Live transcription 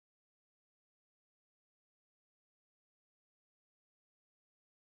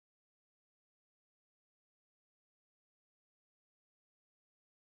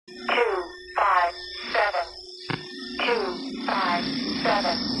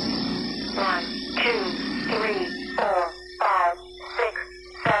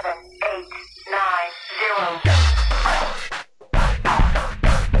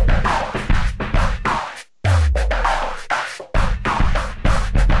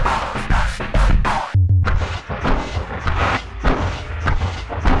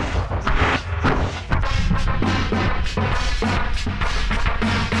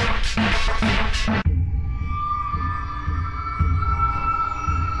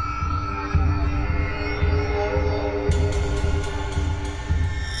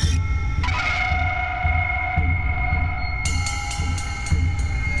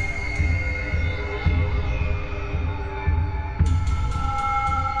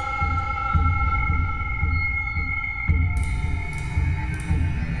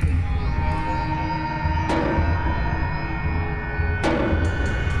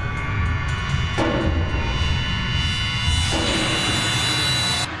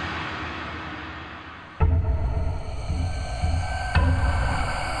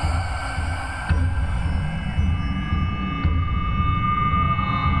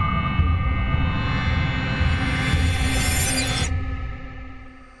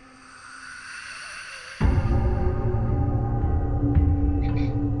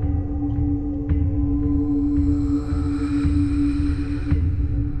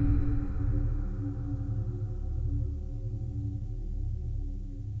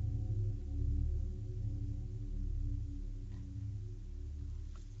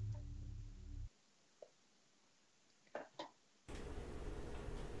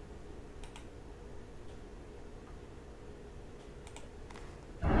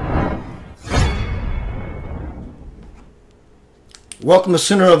Welcome to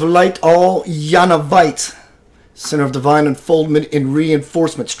Center of Light, all Yanavites. Center of Divine Unfoldment and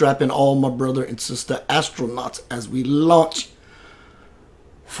Reinforcement. Strap in all my brother and sister astronauts as we launch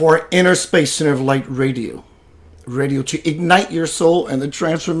for Inner Space Center of Light Radio. Radio to ignite your soul and the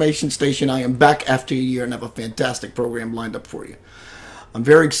transformation station. I am back after a year and have a fantastic program lined up for you. I'm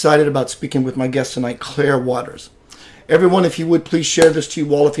very excited about speaking with my guest tonight, Claire Waters. Everyone, if you would, please share this to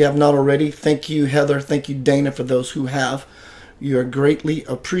you all if you have not already. Thank you, Heather. Thank you, Dana, for those who have. You are greatly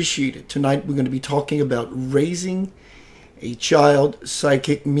appreciated. Tonight we're going to be talking about raising a child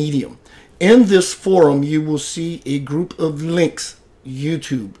psychic medium. In this forum, you will see a group of links.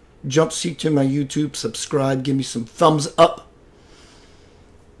 YouTube. Jump seat to my YouTube. Subscribe. Give me some thumbs up.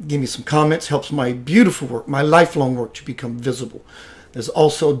 Give me some comments. Helps my beautiful work, my lifelong work, to become visible. There's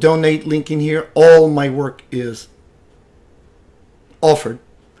also a donate link in here. All my work is offered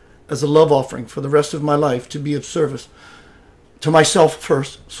as a love offering for the rest of my life to be of service to myself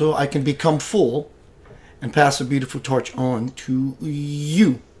first, so I can become full and pass a beautiful torch on to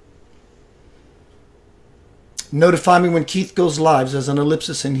you. Notify me when Keith goes live. There's an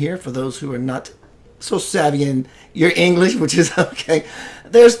ellipsis in here for those who are not so savvy in your English, which is okay.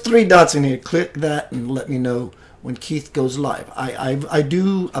 There's 3 dots in here. Click that and let me know when Keith goes live. I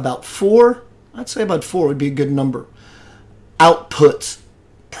do about 4, I'd say about 4 would be a good number, outputs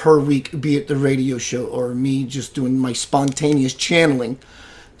per week, be it the radio show or me just doing my spontaneous channeling.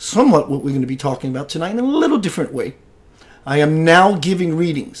 Somewhat what we're going to be talking about tonight in a little different way. I am now giving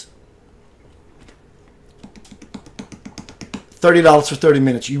readings. $30 for 30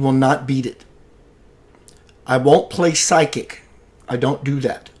 minutes. You will not beat it. I won't play psychic. I don't do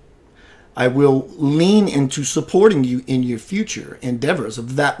that. I will lean into supporting you in your future endeavors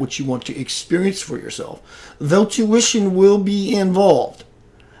of that which you want to experience for yourself, though tuition will be involved.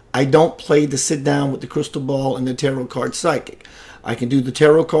 I don't play the sit down with the crystal ball and the tarot card psychic. I can do the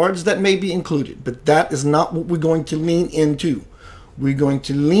tarot cards, that may be included, but that is not what we're going to lean into. We're going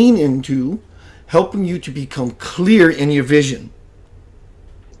to lean into helping you to become clear in your vision.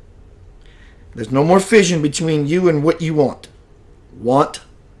 There's no more fission between you and what you want.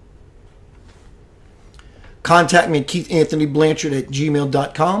 Contact me at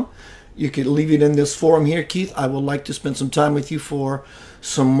KeithAnthonyBlanchard@gmail.com. You can leave it in this forum here. Keith, I would like to spend some time with you for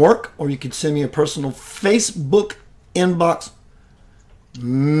some work, or you could send me a personal Facebook inbox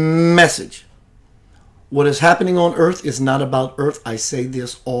message. What is happening on Earth is not about Earth. I say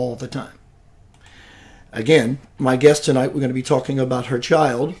this all the time. Again, my guest tonight, we're going to be talking about her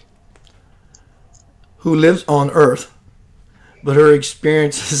child who lives on Earth, but her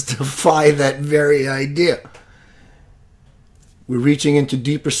experiences defy that very idea. We're reaching into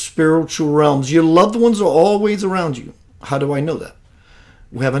deeper spiritual realms. Your loved ones are always around you. How do I know that?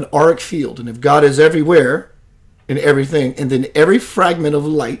 We have an auric field, and if God is everywhere in everything, and then every fragment of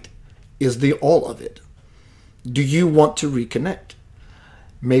light is the all of it. Do you want to reconnect?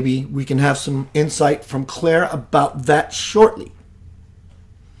 Maybe we can have some insight from Claire about that shortly.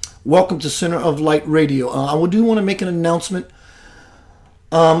 Welcome to Center of Light Radio. I do want to make an announcement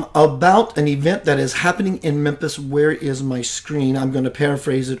about an event that is happening in Memphis. Where is my screen? I'm going to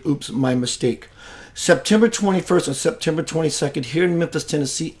paraphrase it. Oops, my mistake. September 21st and September 22nd here in Memphis,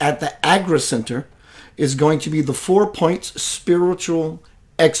 Tennessee at the Agra Center is going to be the 4 Points Spiritual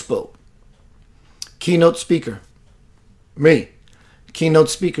Expo. Keynote speaker, me. Keynote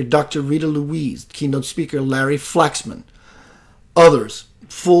speaker, Dr. Rita Louise. Keynote speaker, Larry Flaxman. Others.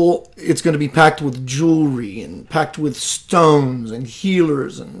 It's going to be packed with jewelry and packed with stones and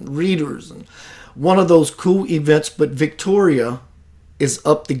healers and readers and one of those cool events. But Victoria is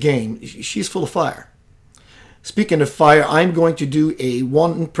up the game. She's full of fire. Speaking of fire, I'm going to do a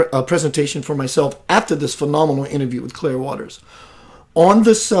presentation for myself after this phenomenal interview with Claire Waters on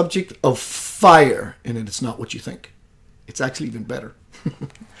the subject of fire. And it's not what you think. It's actually even better.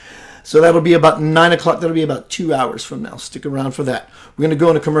 So that'll be about 9 o'clock. That'll be about 2 hours from now. Stick around for that. We're going to go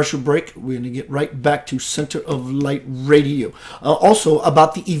on a commercial break. We're going to get right back to Center of Light Radio. Also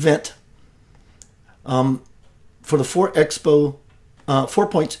about the event for the 4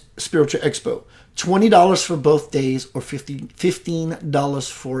 Points Spiritual Expo. $20 for both days or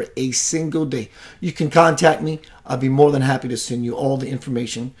 $15 for a single day. You can contact me. I'll be more than happy to send you all the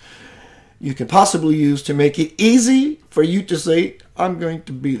information you can possibly use to make it easy for you to say, I'm going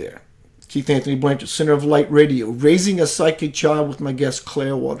to be there. Keith Anthony Blanchard, Center of Light Radio, Raising a Psychic Child with my guest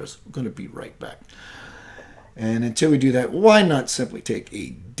Claire Waters. We're going to be right back. And until we do that, why not simply take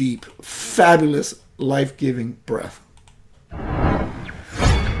a deep, fabulous, life-giving breath?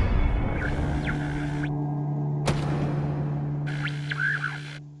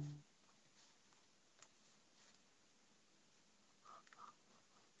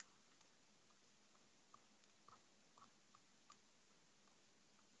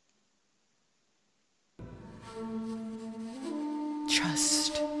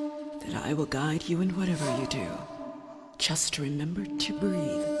 Trust that I will guide you in whatever you do. Just remember to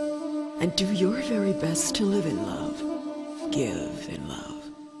breathe and do your very best to live in love, give in love,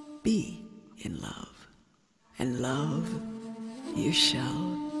 be in love, and love you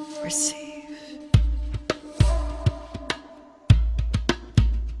shall receive.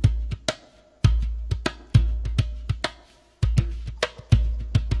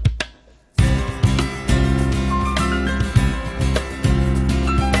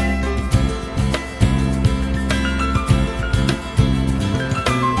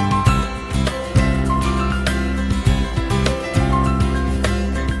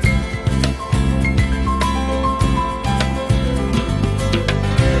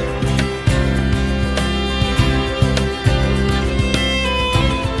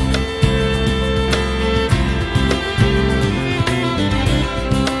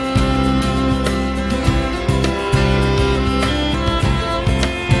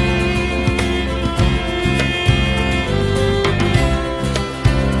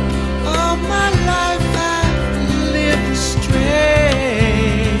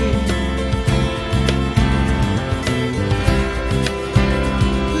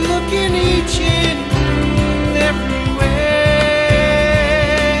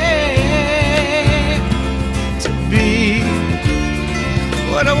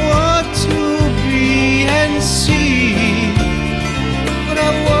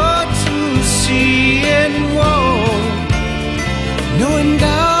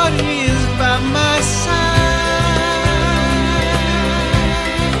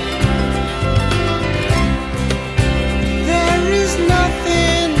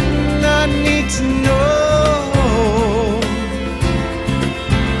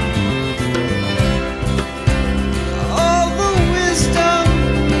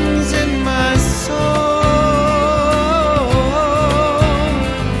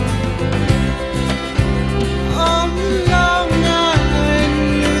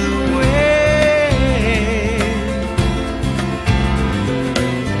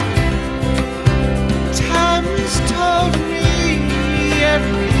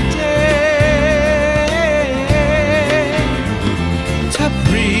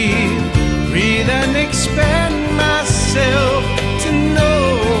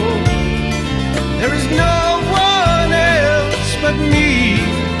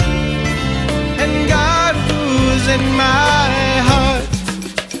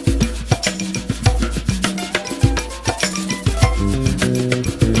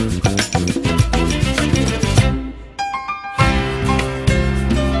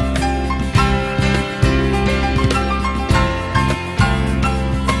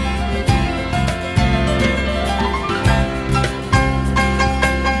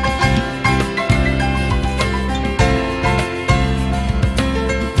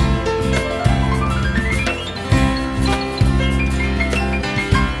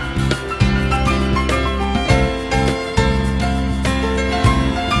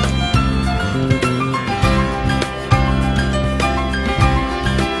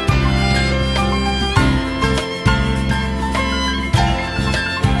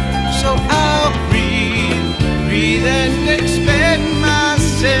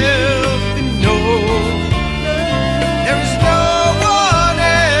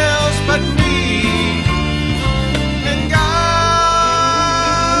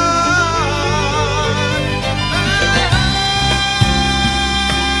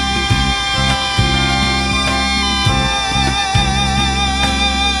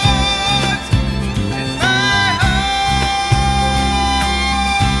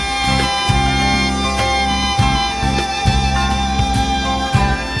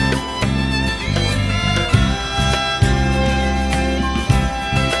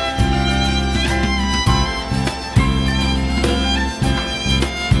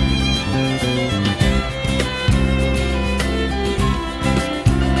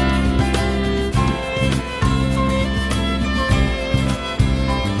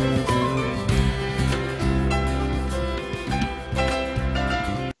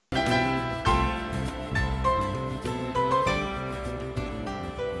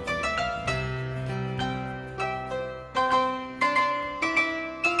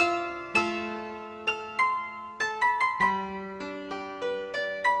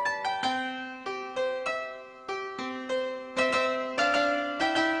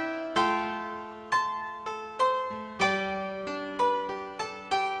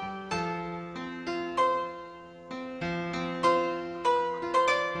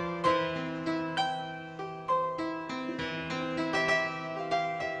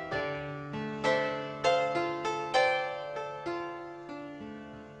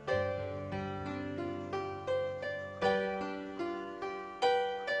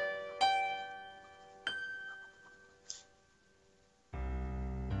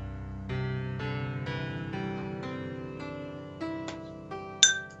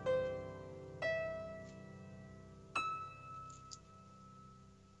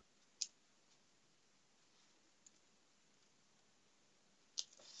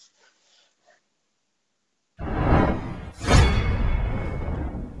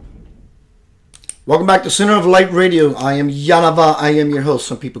 Welcome back to Center of Light Radio. I am Yanava. I am your host.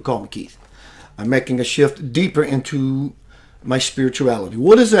 Some people call me Keith. I'm making a shift deeper into my spirituality.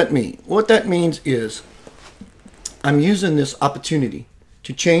 What does that mean? What that means is I'm using this opportunity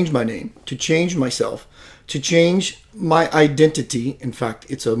to change my name, to change myself, to change my identity. In fact,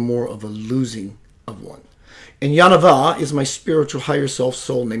 it's more of a losing of one. And Yanava is my spiritual higher self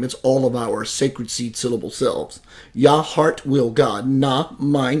soul name. It's all of our sacred seed syllable selves. Ya, heart, will, God. Na,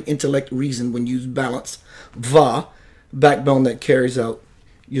 mind, intellect, reason when used balanced. Va, backbone that carries out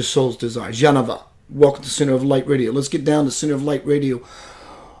your soul's desires. Yanava. Welcome to Center of Light Radio. Let's get down to Center of Light Radio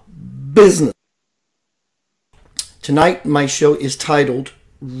business. Tonight, my show is titled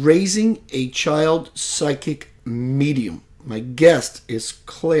Raising a Child Psychic Medium. My guest is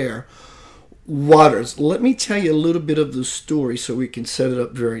Claire Waters. Let me tell you a little bit of the story so we can set it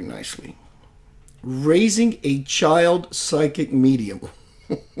up very nicely. Raising a child psychic medium.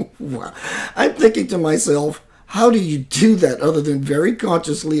 Wow. I'm thinking to myself, how do you do that other than very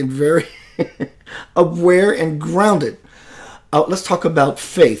consciously and very aware and grounded? Let's talk about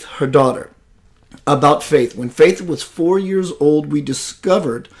Faith, her daughter. About Faith. When Faith was 4 years old, we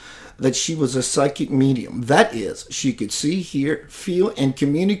discovered that she was a psychic medium. That is, she could see, hear, feel, and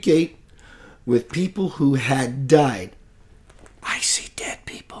communicate with people who had died. I see dead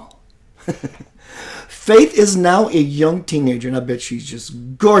people. Faith is now a young teenager, and I bet she's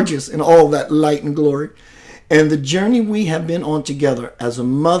just gorgeous in all that light and glory. And the journey we have been on together as a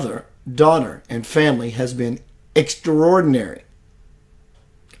mother, daughter, and family has been extraordinary.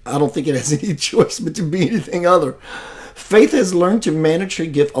 I don't think it has any choice but to be anything other. Faith has learned to manage her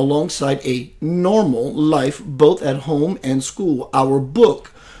gift alongside a normal life, both at home and school. Our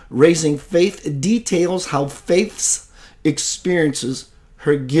book, Raising Faith, details how Faith experiences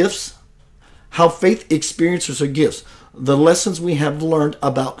her gifts, the lessons we have learned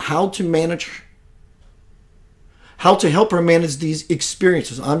about how to help her manage these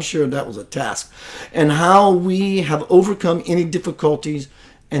experiences. I'm sure that was a task. And how we have overcome any difficulties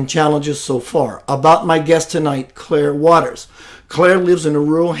and challenges so far. About my guest tonight, Claire Waters. Claire lives in a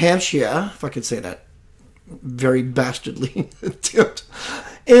rural Hampshire, if I could say that very bastardly attempt,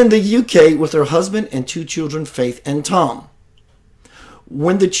 in the UK with her husband and 2 children, Faith and Tom.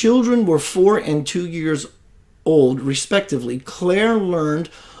 When the children were 4 and 2 years old, respectively, Claire learned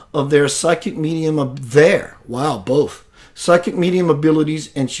of their psychic medium both psychic medium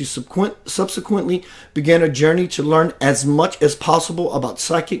abilities, and she subsequently began a journey to learn as much as possible about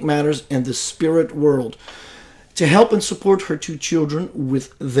psychic matters and the spirit world to help and support her 2 children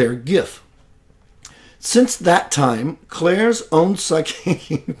with their gift. Since that time, Claire's own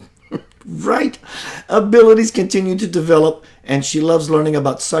psychic abilities continue to develop, and she loves learning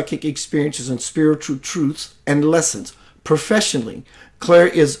about psychic experiences and spiritual truths and lessons. Professionally, Claire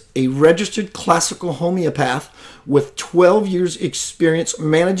is a registered classical homeopath with 12 years experience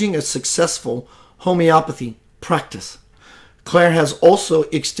managing a successful homeopathy practice. Claire has also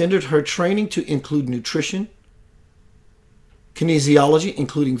extended her training to include nutrition, kinesiology,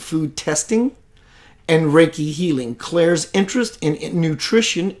 including food testing, and Reiki healing. Claire's interest in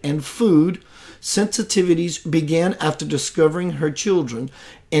nutrition and food sensitivities began after discovering her children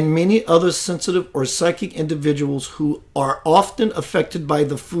and many other sensitive or psychic individuals who are often affected by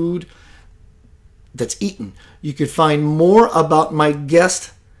the food that's eaten. You could find more about my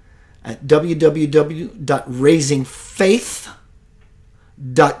guest at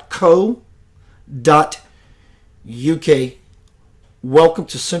www.raisingfaith.co.uk. Welcome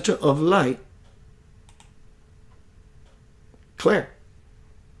to Center of Light, Claire.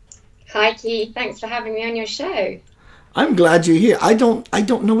 Hi, Keith. Thanks for having me on your show. I'm glad you're here. I don't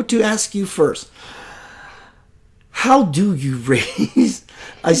know what to ask you first. How do you raise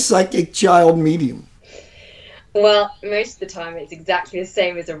a psychic child medium? Well, most of the time it's exactly the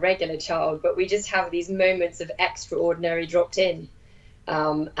same as a regular child, but we just have these moments of extraordinary dropped in.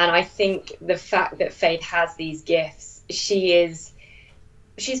 And I think the fact that Faith has these gifts, she's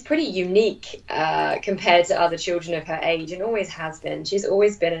pretty unique compared to other children of her age, and always has been. She's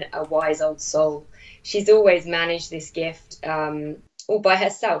always been a wise old soul. She's always managed this gift all by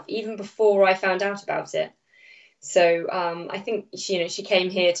herself, even before I found out about it. So I think she came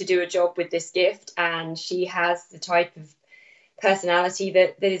here to do a job with this gift, and she has the type of personality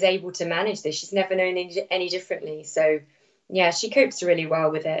that is able to manage this. She's never known any differently. So yeah, she copes really well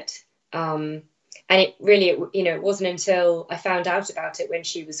with it. And it wasn't until I found out about it when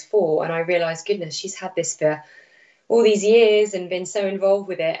she was 4, and I realized, goodness, she's had this for all these years and been so involved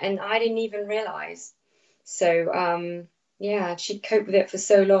with it, and I didn't even realize. So yeah, she'd coped with it for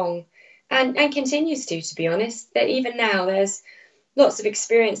so long, and continues to be honest, that even now there's lots of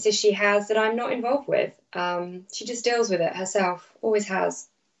experiences she has that I'm not involved with. She just deals with it herself, always has.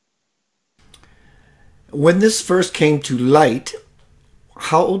 When this first came to light,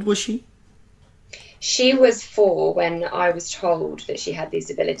 how old was she? She was 4 when I was told that she had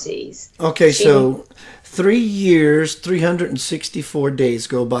these abilities. Okay, so 3 years, 364 days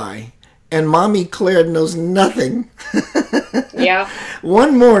go by, and Mommy Claire knows nothing. Yeah.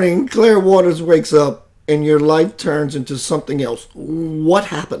 One morning, Claire Waters wakes up, and your life turns into something else. What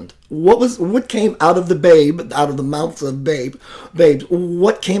happened? What came out of the babe, out of the mouths of babes?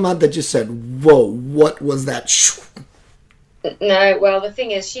 What came out that just said, "Whoa"? What was that? No, well, the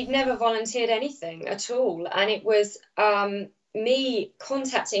thing is, she'd never volunteered anything at all. And it was me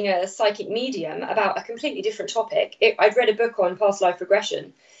contacting a psychic medium about a completely different topic. I'd read a book on past life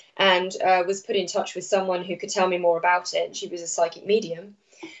regression and was put in touch with someone who could tell me more about it. And she was a psychic medium.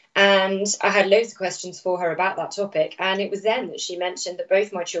 And I had loads of questions for her about that topic. And it was then that she mentioned that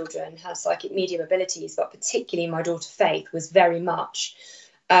both my children had psychic medium abilities, but particularly my daughter Faith was very much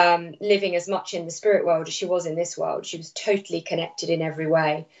living as much in the spirit world as she was in this world. She was totally connected in every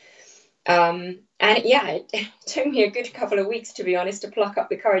way. And yeah, it took me a good couple of weeks, to be honest, to pluck up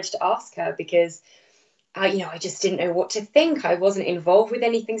the courage to ask her, because I just didn't know what to think. I wasn't involved with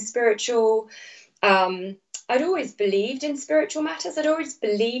anything spiritual. I'd always believed in spiritual matters. I'd always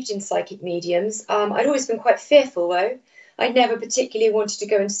believed in psychic mediums. I'd always been quite fearful, though. I'd never particularly wanted to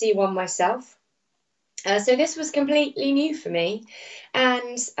go and see one myself. So this was completely new for me.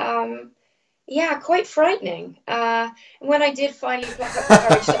 And yeah, quite frightening. When I did finally pluck up the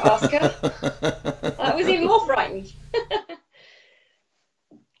courage to ask her, I was even more frightened.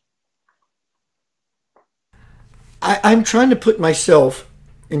 I'm trying to put myself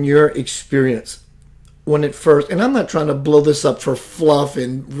in your experience when it first, and I'm not trying to blow this up for fluff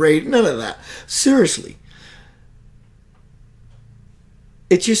and rate, none of that. Seriously.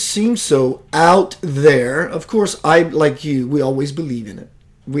 It just seems so out there. Of course, I, like you, we always believe in it.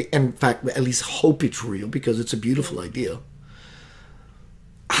 We, in fact, at least hope it's real, because it's a beautiful idea.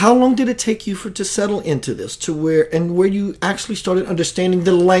 How long did it take you to settle into this, to where you actually started understanding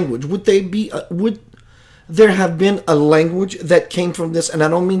the language? Would there have been a language that came from this? And I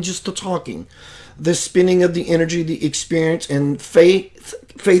don't mean just the talking, the spinning of the energy, the experience, and faith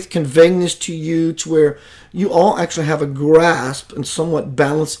conveying this to you, to where you all actually have a grasp and somewhat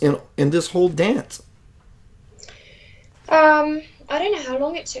balance in this whole dance. I don't know how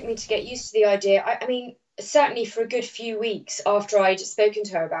long it took me to get used to the idea. I mean, certainly for a good few weeks after I'd spoken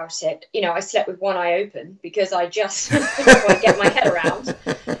to her about it, I slept with one eye open, because I just couldn't quite get my head around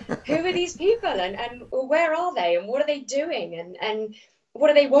who are these people, and where are they, and what are they doing, and what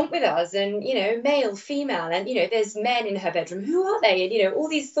do they want with us, and male, female, and there's men in her bedroom, who are they, and all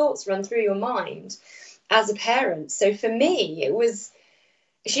these thoughts run through your mind as a parent. So for me,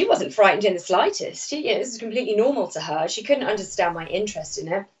 she wasn't frightened in the slightest. This was completely normal to her. She couldn't understand my interest in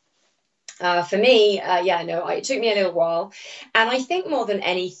it. For me, it took me a little while. And I think more than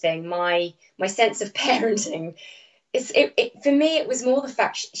anything, my sense of parenting, for me, it was more the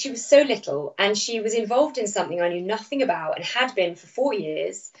fact she was so little, and she was involved in something I knew nothing about, and had been for 4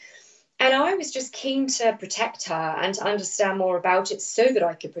 years. And I was just keen to protect her and to understand more about it so that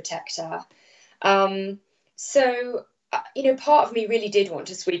I could protect her. Part of me really did want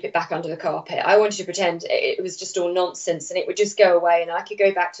to sweep it back under the carpet. I wanted to pretend it was just all nonsense and it would just go away and I could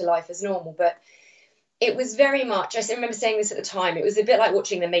go back to life as normal. But it was very much, I remember saying this at the time, it was a bit like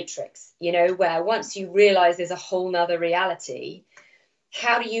watching The Matrix, where once you realize there's a whole nother reality,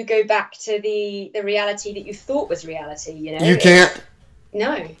 how do you go back to the reality that you thought was reality? You can't.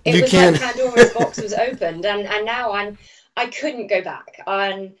 No, it was like Pandora's box was opened, and now I couldn't go back.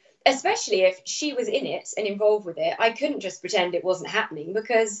 And especially if she was in it and involved with it, I couldn't just pretend it wasn't happening,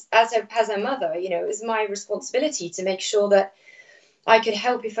 because as her mother, it was my responsibility to make sure that I could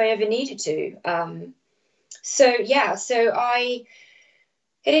help if I ever needed to.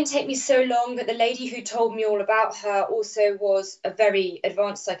 It didn't take me so long, but the lady who told me all about her also was a very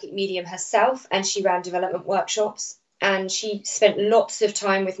advanced psychic medium herself, and she ran development workshops, and she spent lots of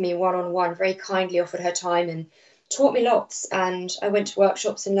time with me one-on-one, very kindly offered her time and taught me lots. And I went to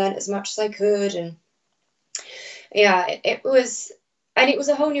workshops and learned as much as I could. And yeah, it was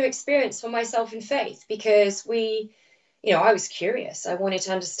a whole new experience for myself and Faith, because I was curious. I wanted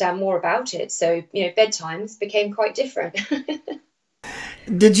to understand more about it. So, bedtimes became quite different.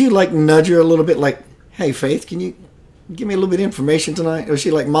 Did you nudge her a little bit, like, hey, Faith, can you give me a little bit of information tonight? Or was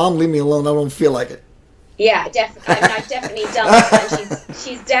she like, Mom, leave me alone, I don't feel like it? Yeah, definitely. I mean, I've definitely done that. And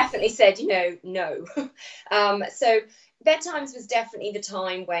she's definitely said, no. So bedtimes was definitely the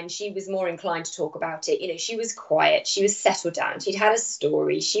time when she was more inclined to talk about it. You know, she was quiet, she was settled down, she'd had a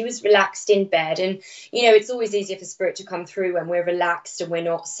story, she was relaxed in bed. And, you know, it's always easier for spirit to come through when we're relaxed and we're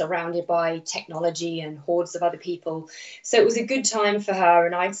not surrounded by technology and hordes of other people. So it was a good time for her.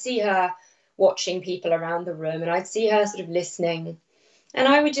 And I'd see her watching people around the room, and I'd see her sort of listening. And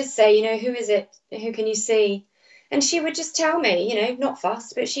I would just say, you know, who is it? Who can you see? And she would just tell me, you know, not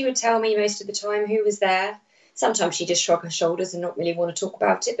fast, but she would tell me most of the time who was there. Sometimes she'd just shrug her shoulders and not really want to talk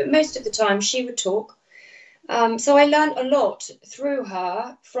about it, but most of the time she would talk. So I learned a lot through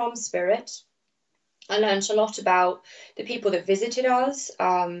her from spirit. I learned a lot about the people that visited us.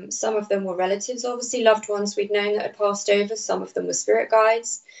 Some of them were relatives, obviously, loved ones we'd known that had passed over. Some of them were spirit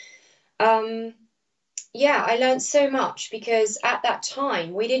guides. Yeah, I learned so much because at that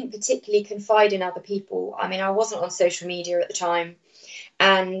time we didn't particularly confide in other people. I mean, I wasn't on social media at the time,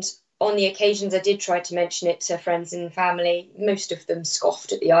 and on the occasions I did try to mention it to friends and family, most of them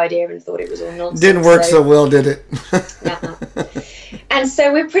scoffed at the idea and thought it was all nonsense. Didn't work so well, did it? And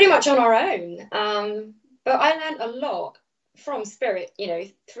so we're pretty much on our own. But I learned a lot from spirit, you know,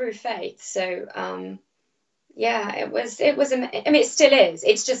 through faith. So yeah, it was, I mean, it still is.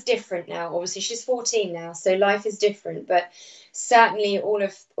 It's just different now. Obviously, she's 14 now, so life is different. But certainly all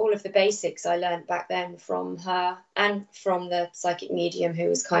of the basics I learned back then from her and from the psychic medium who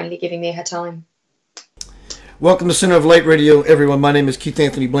was kindly giving me her time. Welcome to Center of Light Radio, everyone. My name is Keith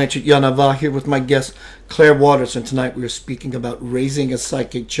Anthony Blanchard Yanava, here with my guest, Claire Waters, and tonight we are speaking about raising a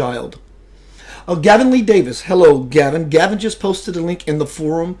psychic child. Oh, Gavin Lee Davis. Hello, Gavin. Gavin just posted a link in the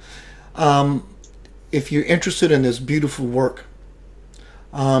forum. If you're interested in this beautiful work,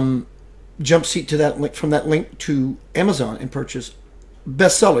 jump seat to that link, from that link to Amazon and purchase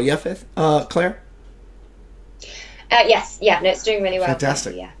bestseller. Yeah, Faith? Claire? Yes. Yeah. No, it's doing really well.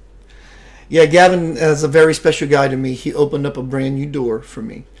 Fantastic. Yeah. Yeah, Gavin is a very special guy to me. He opened up a brand new door for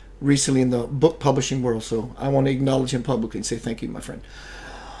me recently in the book publishing world. So I want to acknowledge him publicly and say thank you, my friend.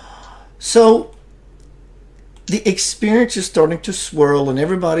 So the experience is starting to swirl and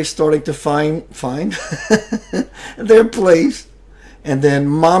everybody's starting to find their place. And then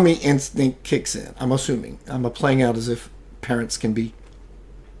mommy instinct kicks in. I'm assuming. I'm playing out as if parents can be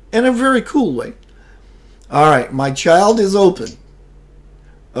in a very cool way. All right, my child is open.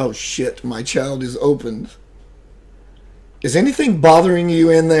 Oh shit, my child is open. Is anything bothering you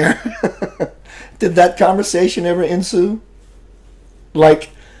in there? Did that conversation ever ensue? Like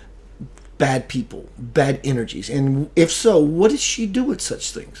bad people, bad energies. And if so, what does she do with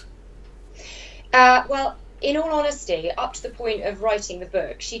such things? Well, in all honesty, up to the point of writing the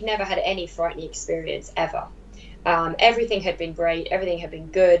book, she'd never had any frightening experience ever. Everything had been great. Everything had been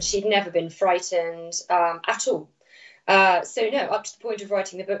good. She'd never been frightened at all. So no, up to the point of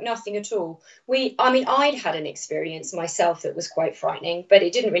writing the book, nothing at all. I mean, I'd had an experience myself that was quite frightening, but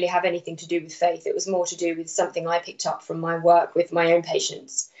it didn't really have anything to do with faith. It was more to do with something I picked up from my work with my own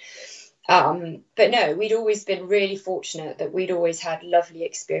patients. But no, we'd always been really fortunate that we'd always had lovely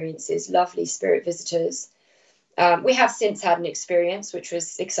experiences, lovely spirit visitors. We have since had an experience, which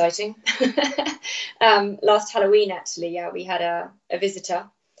was exciting. Last Halloween, actually, yeah, we had a visitor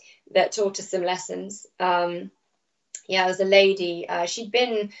that taught us some lessons. Yeah, there was a lady, she'd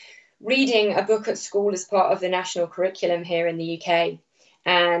been reading a book at school as part of the national curriculum here in the UK.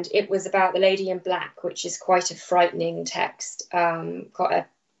 And it was about the Lady in Black, which is quite a frightening text, quite a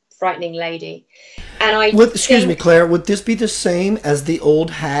frightening lady. And excuse me, Claire, would this be the same as the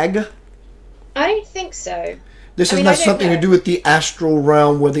old hag? I don't think so. This is not something to do with the astral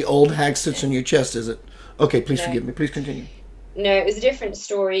realm where the old hag sits on your chest, is it? Okay, please forgive me. Please continue. No, it was a different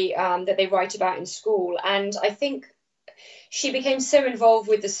story that they write about in school. And I think she became so involved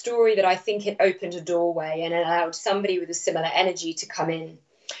with the story that I think it opened a doorway and allowed somebody with a similar energy to come in.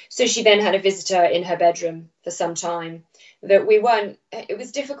 So she then had a visitor in her bedroom for some time that it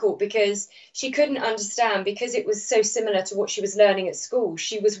was difficult because she couldn't understand, because it was so similar to what she was learning at school.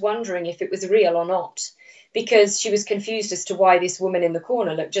 She was wondering if it was real or not, because she was confused as to why this woman in the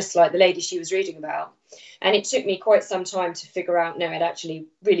corner looked just like the lady she was reading about. And it took me quite some time to figure out, no, it actually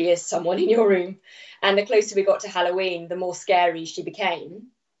really is someone in your room. And the closer we got to Halloween, the more scary she became,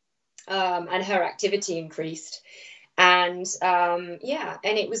 and her activity increased. And yeah,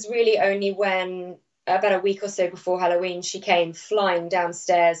 and it was really only when about a week or so before Halloween, she came flying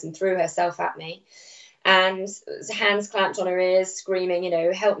downstairs and threw herself at me. And hands clamped on her ears, screaming, you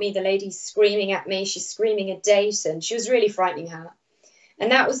know, help me, the lady's screaming at me. She's screaming a date, and she was really frightening her.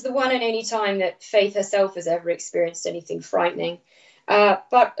 And that was the one and only time that Faith herself has ever experienced anything frightening.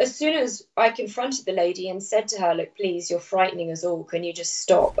 But as soon as I confronted the lady and said to her, look, please, you're frightening us all. Can you just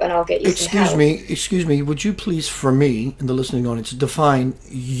stop and I'll get you some help? Excuse me. Would you please, for me and the listening audience, define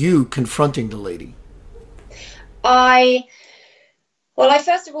you confronting the lady? Well, I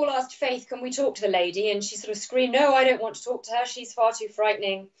first of all asked Faith, can we talk to the lady? And she sort of screamed, no, I don't want to talk to her. She's far too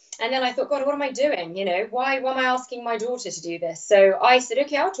frightening. And then I thought, God, what am I doing? You know, why am I asking my daughter to do this? So I said,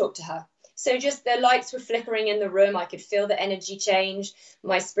 okay, I'll talk to her. So just the lights were flickering in the room. I could feel the energy change.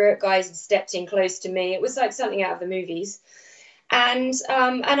 My spirit guides had stepped in close to me. It was like something out of the movies. And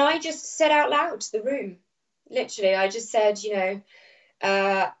I just said out loud to the room, literally, I just said, you know,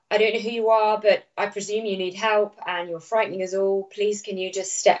 I don't know who you are, but I presume you need help and you're frightening us all. Please, can you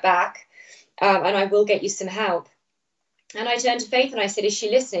just step back and I will get you some help. And I turned to Faith and I said, is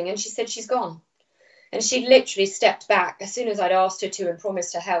she listening? And she said, she's gone. And she literally stepped back as soon as I'd asked her to and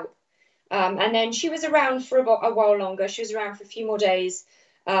promised to help. And then she was around for a while longer. She was around for a few more days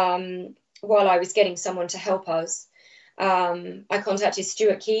while I was getting someone to help us. I contacted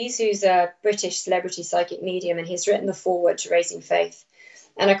Stuart Keyes, who's a British celebrity psychic medium, and he's written the foreword to Raising Faith.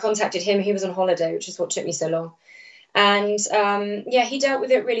 And I contacted him. He was on holiday, which is what took me so long. And yeah, he dealt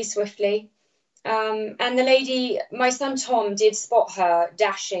with it really swiftly. And the lady, my son Tom, did spot her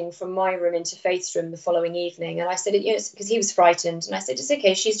dashing from my room into Faith's room the following evening. And I said, you know, because he was frightened. And I said, it's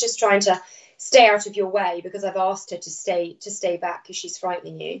okay. She's just trying to stay out of your way because I've asked her to stay back because she's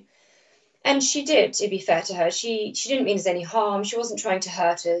frightening you. And she did, to be fair to her. She didn't mean us any harm. She wasn't trying to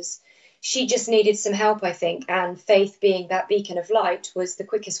hurt us. She just needed some help, I think. And Faith, being that beacon of light, was the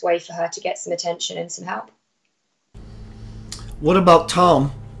quickest way for her to get some attention and some help. What about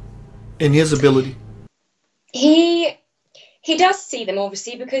Tom and his ability? He does see them,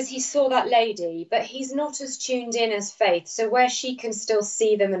 obviously, because he saw that lady, but he's not as tuned in as Faith. So where she can still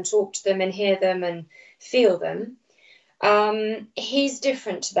see them and talk to them and hear them and feel them, he's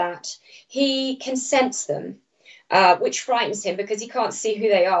different to that. He can sense them, which frightens him because he can't see who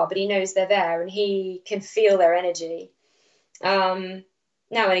they are, but he knows they're there and he can feel their energy. Now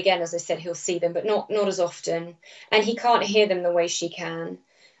and again, as I said, he'll see them, but not as often. And he can't hear them the way she can.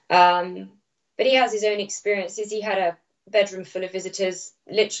 But he has his own experiences. He had a bedroom full of visitors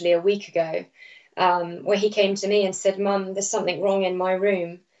literally a week ago, where he came to me and said, Mum, there's something wrong in my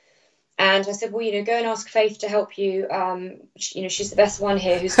room. And I said, well, you know, go and ask Faith to help you. You know, she's the best one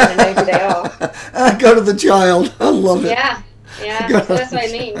here who's going to know who they are. Go to the child. I love it. Yeah. So that's what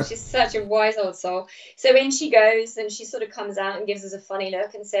I mean. She's such a wise old soul. So in she goes, and she sort of comes out and gives us a funny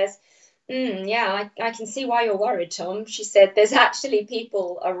look and says, yeah, I can see why you're worried, Tom. She said, there's actually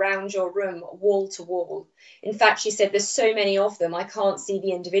people around your room, wall to wall. In fact, she said, there's so many of them, I can't see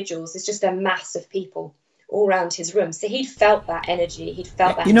the individuals. It's just a mass of people all around his room. So he'd felt that energy. He'd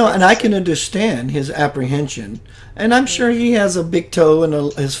felt that. You know, and I can understand his apprehension. And I'm sure he has a big toe and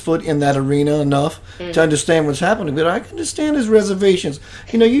his foot in that arena enough to understand what's happening. But I can understand his reservations.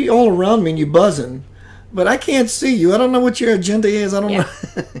 You know, you all around me and you buzzing. But I can't see you. I don't know what your agenda is. I don't know.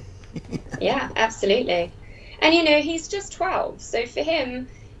 Yeah, absolutely. And, you know, he's just 12. So for him,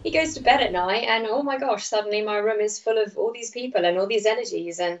 he goes to bed at night and, oh, my gosh, suddenly my room is full of all these people and all these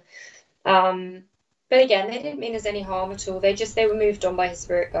energies. And but again, they didn't mean us any harm at all. They were moved on by his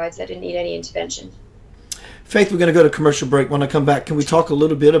spirit guides. They didn't need any intervention. Faith, we're going to go to commercial break. When I come back, can we talk a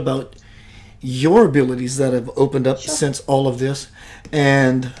little bit about your abilities that have opened up since all of this?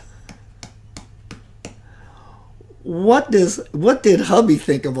 And what did hubby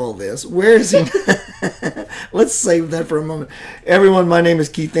think of all this? Where is he? Let's save that for a moment. Everyone, my name is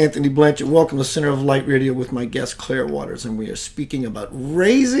Keith Anthony Blanchard. Welcome to Center of Light Radio with my guest, Claire Waters. And we are speaking about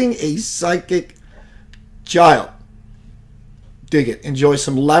raising a psychic child. Dig it. Enjoy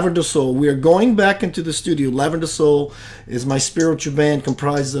some Lavender Soul. We are going back into the studio. Lavender Soul is my spiritual band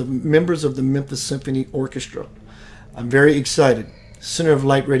comprised of members of the Memphis Symphony Orchestra. I'm very excited. Center of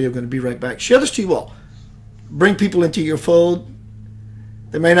Light Radio going to be right back. Share this to you all. Bring people into your fold.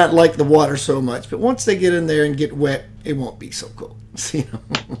 They may not like the water so much, but once they get in there and get wet, it won't be so cool. See?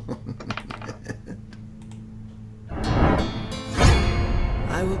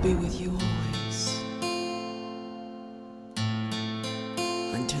 I will be with you always,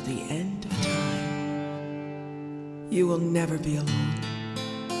 until the end of time. You will never be alone.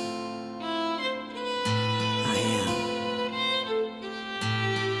 I am.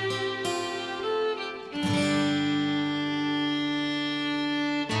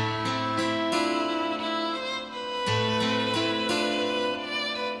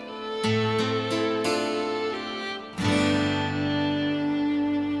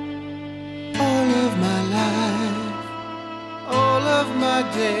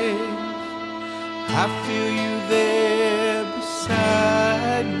 I feel you there beside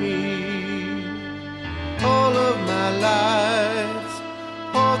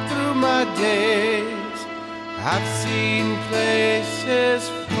days I've seen places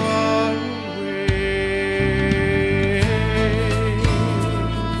far away.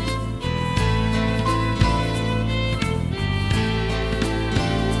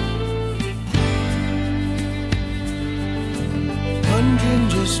 Wondering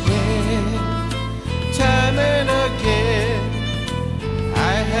just when, time and again,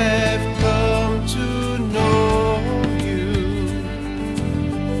 I have come to know you.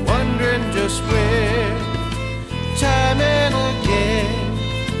 Wondering just when, time and again,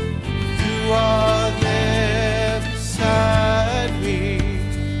 you are there beside me.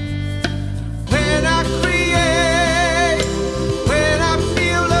 When I create, when I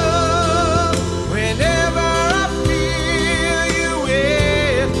feel love, whenever I feel you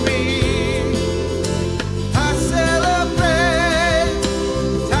with me, I celebrate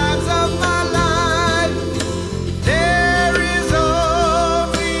times of my life. There is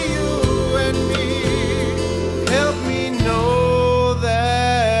only you and me. Help me know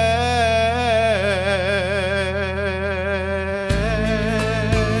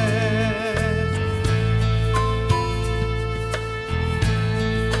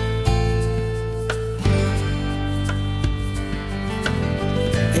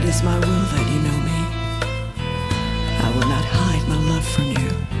It is my will that you know me. I will not hide my love from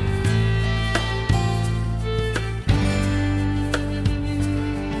you.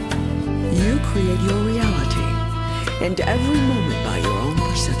 You create your reality, and every moment by your own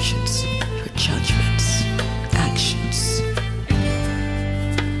perceptions, your judgments, actions.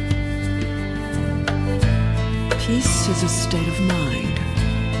 Peace is a state of mind.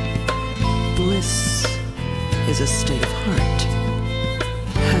 Bliss is a state of heart.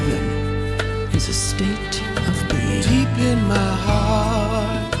 Heaven is a state of being. deep in my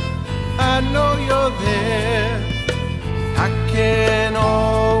heart, I know you're there. I can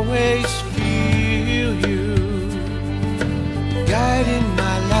always feel you guiding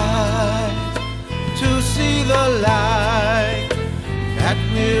my life to see the light that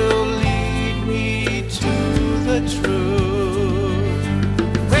will lead me to the truth.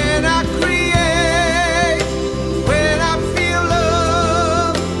 When I create, when I feel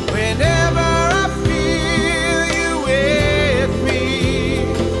love, whenever I feel you with me,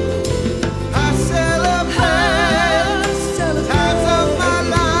 I celebrate times of my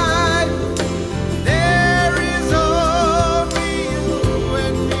life. There is only you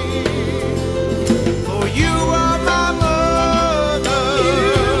and me. For you are my mother,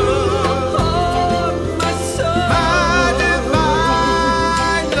 My soul. my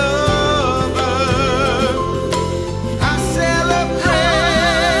divine lover. I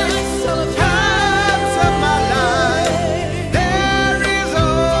celebrate times of my life. There is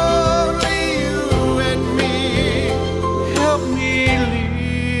only you and me. Help me live.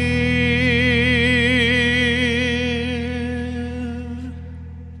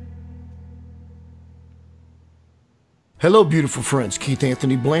 Hello, beautiful friends. Keith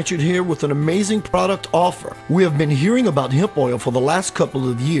Anthony Blanchard here with an amazing product offer. We have been hearing about hemp oil for the last couple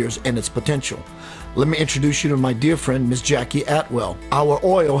of years and its potential. Let me introduce you to my dear friend, Miss Jackie Atwell. Our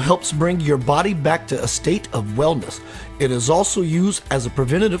oil helps bring your body back to a state of wellness. It is also used as a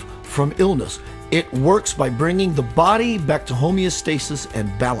preventative from illness. It works by bringing the body back to homeostasis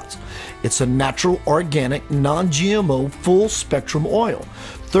and balance. It's a natural, organic, non-GMO, full-spectrum oil.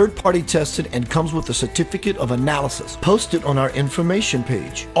 Third-party tested and comes with a certificate of analysis posted on our information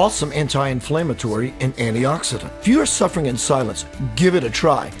page. Awesome anti-inflammatory and antioxidant. If you are suffering in silence, give it a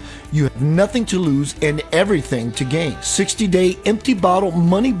try. You have nothing to lose and everything to gain. 60-day empty bottle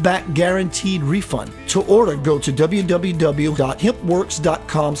money back guaranteed refund. To order, go to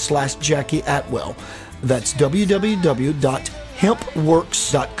www.hempworks.com/Jackie Atwell. That's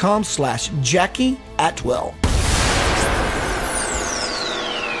www.hempworks.com/Jackie Atwell.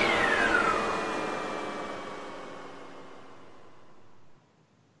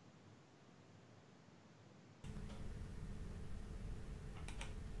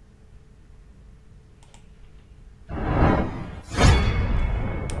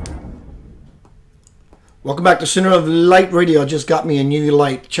 Welcome back to Center of Light Radio. I just got me a new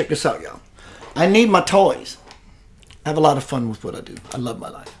light. Check this out, y'all. I need my toys. I have a lot of fun with what I do. I love my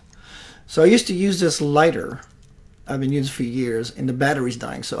life. So I used to use this lighter. I've been using it for years, and the battery's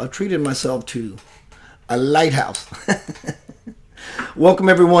dying. So I've treated myself to a lighthouse. Welcome,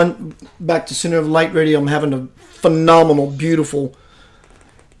 everyone, back to Center of Light Radio. I'm having a phenomenal, beautiful,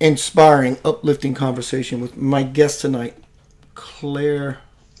 inspiring, uplifting conversation with my guest tonight, Claire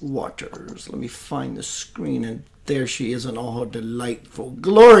Waters. Let me find the screen, and there she is in all her delightful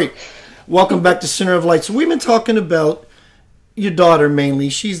glory. Welcome back to Center of Light. So we've been talking about your daughter mainly,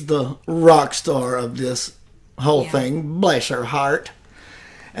 she's the rock star of this whole Yeah. thing. Bless her heart.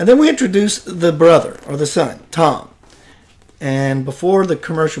 And then we introduced the brother, or the son, Tom. And before the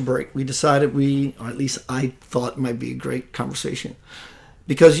commercial break, we decided or at least I thought it might be a great conversation.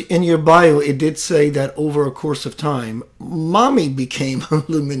 Because in your bio, it did say that over a course of time, mommy became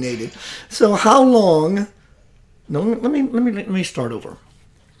illuminated. So how long? No, let me start over.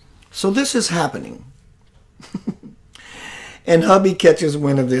 So this is happening, and hubby catches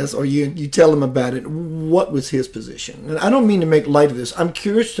wind of this, or you tell him about it. What was his position? And I don't mean to make light of this. I'm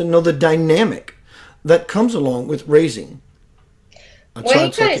curious to know the dynamic that comes along with raising a Well,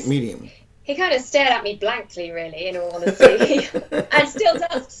 child psychic medium. He kind of stared at me blankly, really, in all honesty, and still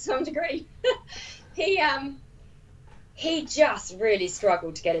does to some degree. He just really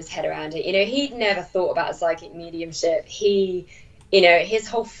struggled to get his head around it. You know, he'd never thought about psychic mediumship. His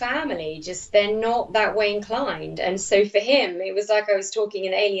whole family they're not that way inclined, and so for him, it was like I was talking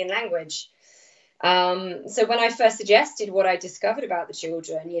an alien language. So when I first suggested what I discovered about the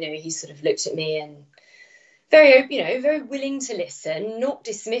children, he sort of looked at me and very willing to listen, not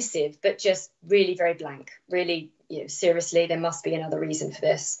dismissive, but just really very blank. Really, seriously, there must be another reason for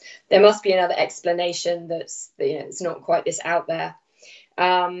this. There must be another explanation that's, it's not quite this out there.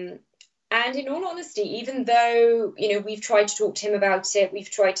 And in all honesty, even though, we've tried to talk to him about it, we've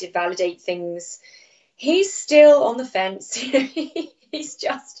tried to validate things, he's still on the fence. He's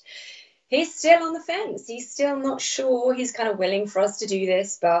still on the fence. He's still not sure. He's kind of willing for us to do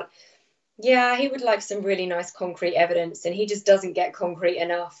this, but yeah, he would like some really nice concrete evidence, and he just doesn't get concrete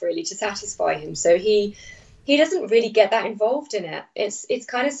enough really to satisfy him. So he doesn't really get that involved in it. It's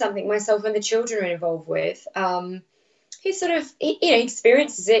kind of something myself and the children are involved with. He sort of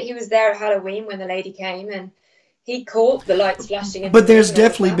experiences it. He was there at Halloween when the lady came, and he caught the lights flashing. But there's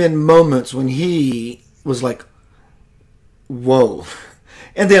definitely been moments when he was like, "Whoa."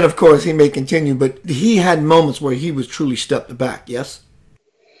 And then, of course, he may continue, but he had moments where he was truly stepped back, yes?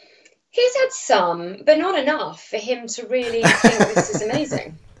 He's had some, but not enough for him to really think this is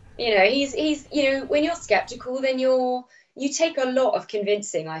amazing. He's when you're skeptical, then you take a lot of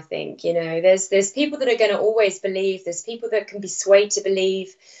convincing, I think. There's people that are going to always believe. There's people that can be swayed to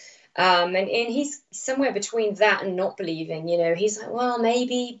believe. And he's somewhere between that and not believing. He's like, well,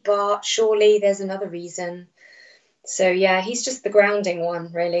 maybe, but surely there's another reason. So, yeah, he's just the grounding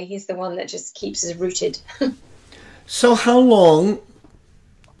one, really. He's the one that just keeps us rooted. So how long,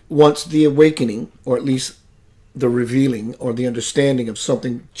 once the awakening, or at least the revealing or the understanding of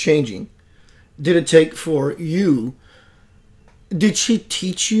something changing, did it take for you? Did she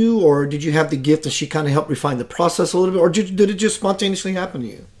teach you, or did you have the gift and she kind of helped refine the process a little bit, or did it just spontaneously happen to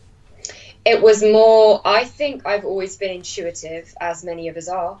you? It was more, I think I've always been intuitive, as many of us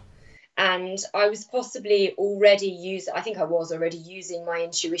are. And I was possibly already using my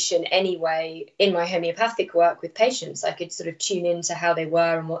intuition anyway in my homeopathic work with patients. I could sort of tune into how they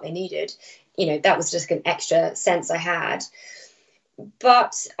were and what they needed. That was just an extra sense I had.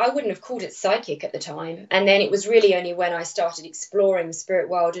 But I wouldn't have called it psychic at the time. And then it was really only when I started exploring the spirit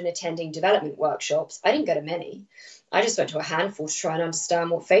world and attending development workshops. I didn't go to many. I just went to a handful to try and understand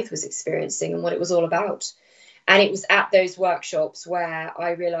what Faith was experiencing and what it was all about. And it was at those workshops where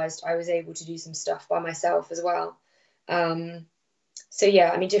I realized I was able to do some stuff by myself as well. So,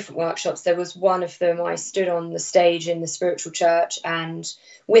 yeah, different workshops. There was one of them I stood on the stage in the spiritual church, and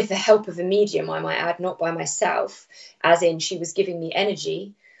with the help of a medium, I might add, not by myself, as in she was giving me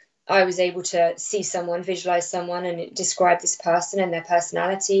energy, I was able to see someone, visualize someone, and describe this person and their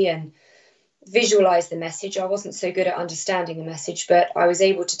personality and visualize the message. I wasn't so good at understanding the message, but I was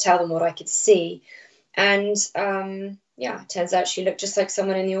able to tell them what I could see. And it turns out she looked just like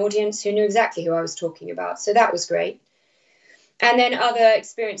someone in the audience who knew exactly who I was talking about. So that was great. And then other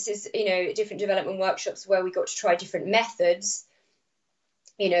experiences, different development workshops where we got to try different methods.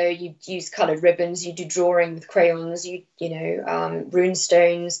 You use coloured ribbons, you do drawing with crayons, rune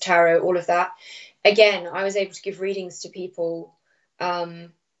stones, tarot, all of that. Again, I was able to give readings to people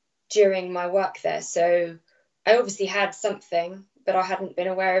during my work there. So I obviously had something, but I hadn't been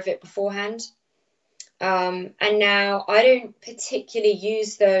aware of it beforehand. And now I don't particularly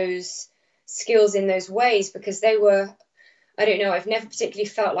use those skills in those ways because they were, I don't know, I've never particularly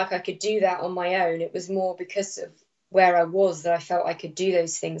felt like I could do that on my own. It was more because of where I was that I felt I could do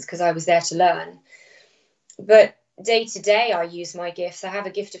those things because I was there to learn. But day to day, I use my gifts. I have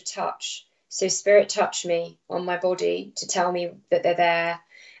a gift of touch. So spirit touch me on my body to tell me that they're there.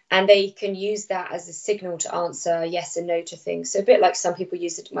 And they can use that as a signal to answer yes and no to things. So a bit like some people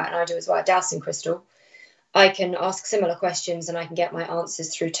use it, and I do as well, a dowsing crystal. I can ask similar questions and I can get my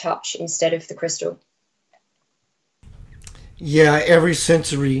answers through touch instead of the crystal. Yeah, every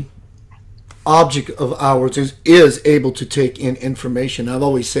sensory object of ours is able to take in information. I've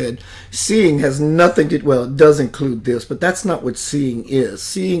always said seeing has nothing to, well, it does include this, but that's not what seeing is.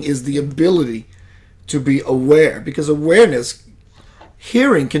 Seeing is the ability to be aware, because awareness,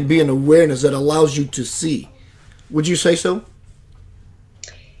 hearing can be an awareness that allows you to see. Would you say so?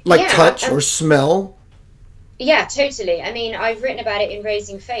 Like Yeah, touch or smell? yeah, totally. I mean, I've written about it in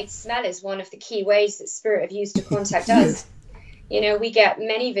Raising Faith. Smell is one of the key ways that spirit have used to contact us. You know, we get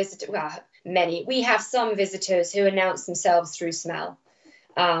many visitors, well, many. We have some visitors who announce themselves through smell.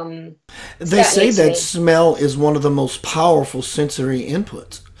 They say Certainly to that me. smell is one of the most powerful sensory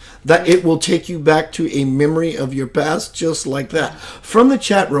inputs. That it will take you back to a memory of your past, just like that. From the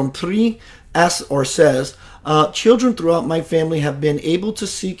chat room, Pri asks or says, children throughout my family have been able to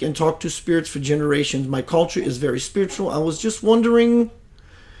seek and talk to spirits for generations. My culture is very spiritual. I was just wondering.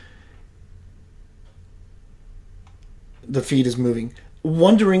 The feed is moving.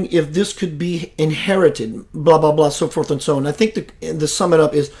 Wondering if this could be inherited, blah, blah, blah, so forth and so on. I think the sum it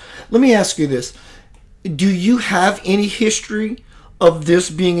up is, let me ask you this. Do you have any history of this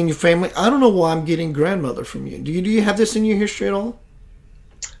being in your family? I don't know why I'm getting grandmother from you. Do you have this in your history at all?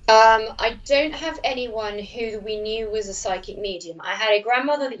 I don't have anyone who we knew was a psychic medium. I had a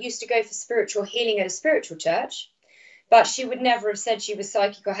grandmother that used to go for spiritual healing at a spiritual church, but she would never have said she was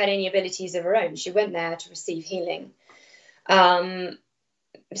psychic or had any abilities of her own. She went there to receive healing.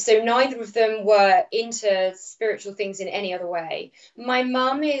 So neither of them were into spiritual things in any other way. My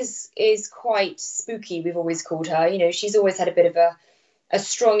mum is quite spooky, we've always called her. You know, she's always had a bit of a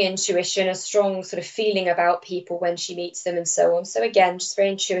strong intuition, a strong sort of feeling about people when she meets them and so on. So again, just very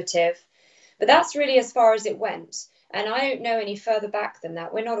intuitive. But that's really as far as it went. And I don't know any further back than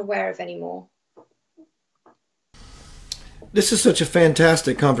that. We're not aware of any more. This is such a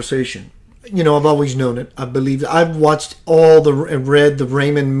fantastic conversation. You know, I've always known it. I believe it. I've watched all and read the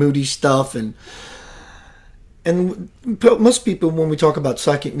Raymond Moody stuff, and most people, when we talk about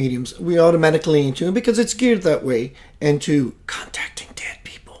psychic mediums, we automatically into it because it's geared that way, into contacting dead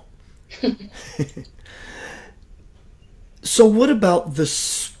people. So what about the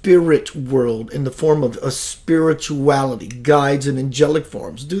spirit world in the form of a spirituality, guides and angelic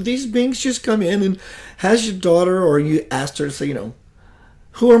forms? Do these beings just come in, and has your daughter or you asked her to say, you know,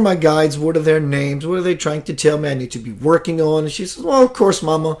 who are my guides? What are their names? What are they trying to tell me I need to be working on? And she says, well, of course,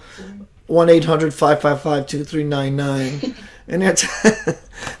 Mama. 1-800-555-2399. And that's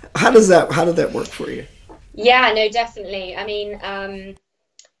how did that work for you? Yeah, no, definitely. I mean,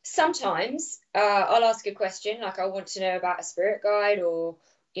 sometimes I'll ask a question, like I want to know about a spirit guide, or,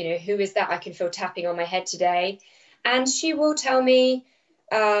 you know, who is that I can feel tapping on my head today? And she will tell me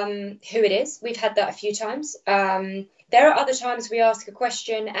who it is. We've had that a few times. There are other times we ask a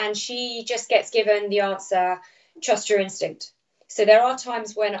question and she just gets given the answer, trust your instinct. So there are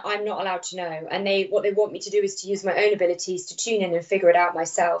times when I'm not allowed to know, and what they want me to do is to use my own abilities to tune in and figure it out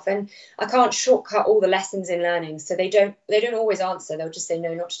myself. And I can't shortcut all the lessons in learning, so they don't always answer. They'll just say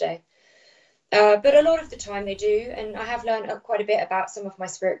no, not today. But a lot of the time they do, and I have learned quite a bit about some of my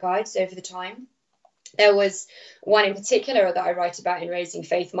spirit guides over the time. There was one in particular that I write about in Raising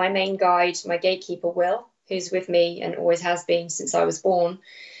Faith. My main guide, my gatekeeper, Will, who's with me and always has been since I was born.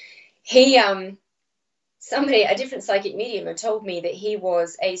 He, a different psychic medium had told me that he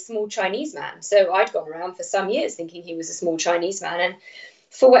was a small Chinese man. So I'd gone around for some years thinking he was a small Chinese man. And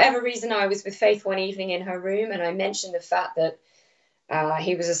for whatever reason, I was with Faith one evening in her room and I mentioned the fact that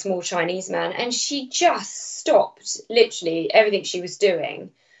he was a small Chinese man. And she just stopped literally everything she was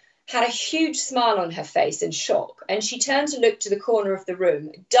doing, had a huge smile on her face in shock, and she turned to look to the corner of the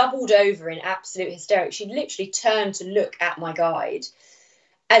room, doubled over in absolute hysterics. She literally turned to look at my guide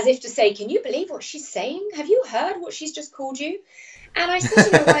as if to say, can you believe what she's saying? Have you heard what she's just called you? And I said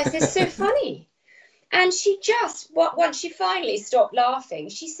to her, why is this so funny? And she just, once she finally stopped laughing,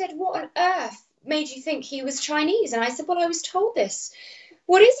 she said, what on earth made you think he was Chinese? And I said, well, I was told this.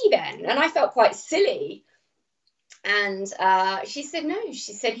 What is he then? And I felt quite silly. And she said, no,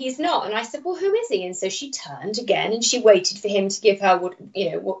 she said, he's not. And I said, well, who is he? And so she turned again and she waited for him to give her what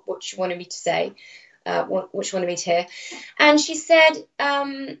she wanted me to say, what she wanted me to hear. And she said,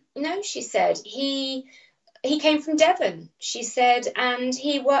 no, she said, he came from Devon, she said, and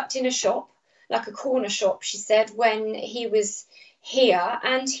he worked in a shop, like a corner shop, she said, when he was here,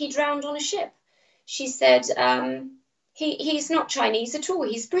 and he drowned on a ship. She said, he's not Chinese at all,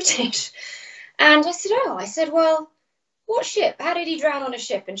 he's British. And I said, oh, I said, well, what ship? How did he drown on a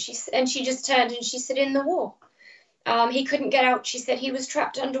ship? And she just turned and she said, in the war. He couldn't get out. She said he was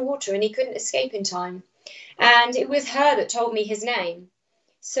trapped underwater and he couldn't escape in time. And it was her that told me his name.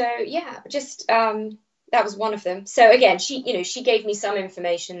 So, yeah, just that was one of them. So again, she gave me some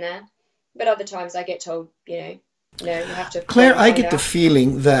information there, but other times I get told, no, you have to. Claire, I get the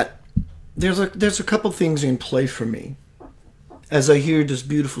feeling that there's a couple things in play for me as I hear this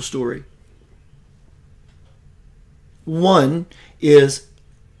beautiful story. One is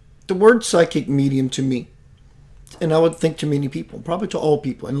the word psychic medium to me, and I would think to many people, probably to all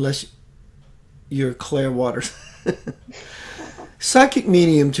people, unless you're Claire Waters. Psychic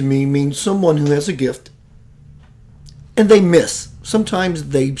medium to me means someone who has a gift and they miss. Sometimes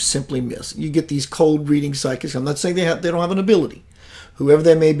they simply miss. You get these cold reading psychics. I'm not saying they don't have an ability. Whoever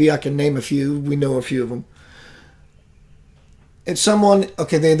they may be, I can name a few. We know a few of them. And someone,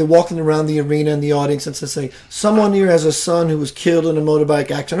 okay, they're walking around the arena in the audience and say, someone here has a son who was killed in a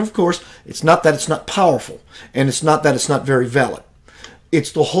motorbike accident. Of course, it's not that it's not powerful, and it's not that it's not very valid.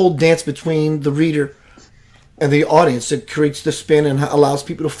 It's the whole dance between the reader and the audience that creates the spin and allows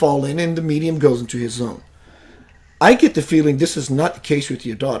people to fall in, and the medium goes into his zone. I get the feeling this is not the case with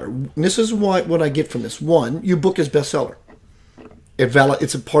your daughter. This is what I get from this. One, your book is bestseller.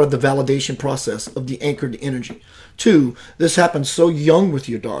 It's a part of the validation process of the anchored energy. Two, this happened so young with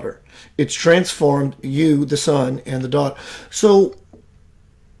your daughter. It's transformed you, the son, and the daughter. So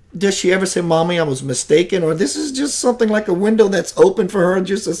does she ever say, Mommy, I was mistaken? Or this is just something like a window that's open for her,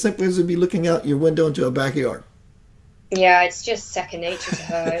 just as simply as it'd be looking out your window into a backyard? Yeah, it's just second nature to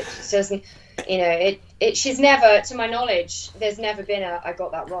her. It just doesn't, she's never, to my knowledge, there's never been I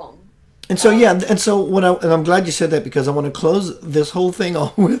got that wrong. And so, and I'm glad you said that, because I want to close this whole thing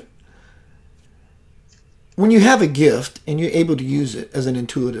off with, when you have a gift and you're able to use it as an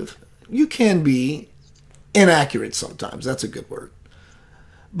intuitive, you can be inaccurate sometimes. That's a good word.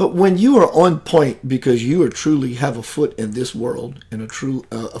 But when you are on point because you are truly have a foot in this world and a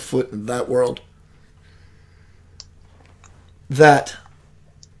foot in that world, that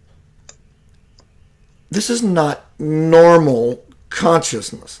this is not normal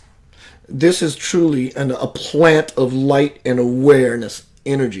consciousness. This is truly a plant of light and awareness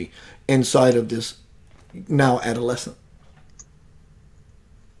energy inside of this now adolescent.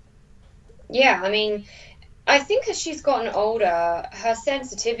 Yeah, I mean, I think as she's gotten older, her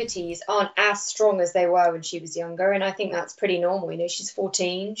sensitivities aren't as strong as they were when she was younger, and I think that's pretty normal. She's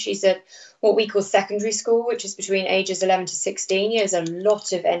 14. She's at what we call secondary school, which is between ages 11 to 16. There's a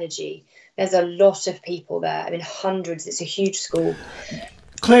lot of energy. There's a lot of people there. I mean, hundreds. It's a huge school.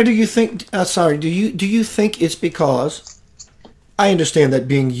 Claire, do you think? Do you think it's because I understand that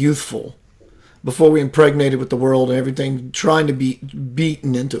being youthful, before we impregnated with the world and everything, trying to be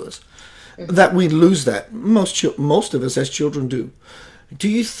beaten into us, that we lose that. Most of us as children do. Do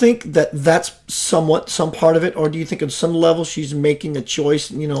you think that that's somewhat some part of it, or do you think on some level she's making a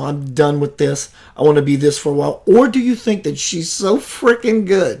choice? I'm done with this. I want to be this for a while. Or do you think that she's so freaking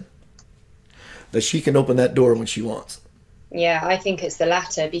good that she can open that door when she wants? Yeah, I think it's the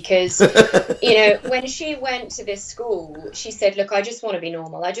latter, because, when she went to this school, she said, look, I just want to be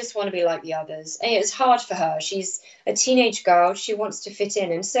normal. I just want to be like the others. And it was hard for her. She's a teenage girl. She wants to fit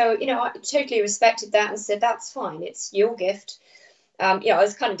in. And so, I totally respected that and said, that's fine. It's your gift. I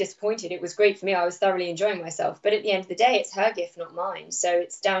was kind of disappointed. It was great for me. I was thoroughly enjoying myself. But at the end of the day, it's her gift, not mine. So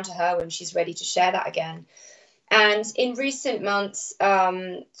it's down to her when she's ready to share that again. And in recent months,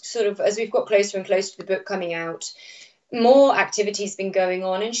 sort of as we've got closer and closer to the book coming out, more activity's been going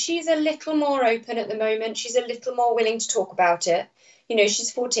on, and she's a little more open at the moment. She's a little more willing to talk about it. She's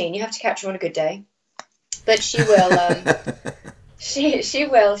 14. You have to catch her on a good day, but she will. She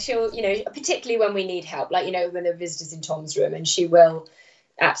will. She'll. Particularly when we need help, like when there are visitors in Tom's room, and she will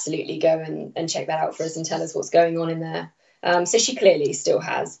absolutely go and check that out for us and tell us what's going on in there. So she clearly still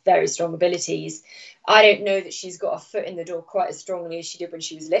has very strong abilities. I don't know that she's got a foot in the door quite as strongly as she did when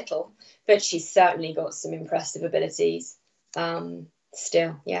she was little, but she's certainly got some impressive abilities.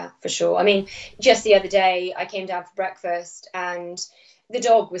 Still, yeah, for sure. I mean, just the other day, I came down for breakfast and the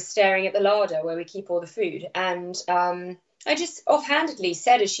dog was staring at the larder where we keep all the food. And I just offhandedly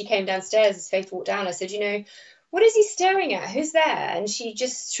said, as she came downstairs, as Faith walked down, I said, what is he staring at? Who's there? And she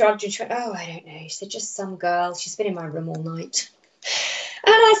just shrugged and she went, oh, I don't know. She said, just some girl. She's been in my room all night.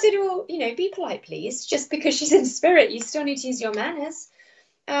 And I said, well, be polite, please. Just because she's in spirit, you still need to use your manners.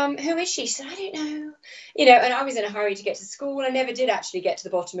 Who is she? She said, I don't know. And I was in a hurry to get to school. I never did actually get to the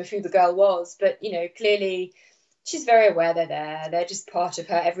bottom of who the girl was. But, clearly she's very aware they're there. They're just part of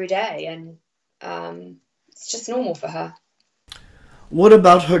her every day. And it's just normal for her. What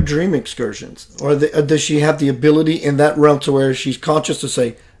about her dream excursions? Or does she have the ability in that realm to where she's conscious to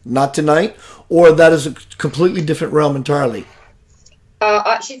say, not tonight? Or that is a completely different realm entirely?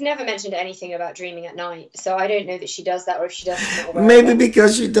 She's never mentioned anything about dreaming at night, so I don't know that she does that, or if she does, I'm not aware Maybe of it.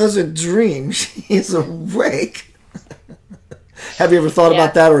 because she doesn't dream, she's awake. Have you ever thought Yeah.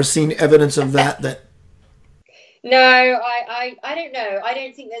 about that or seen evidence of that? No, I don't know. I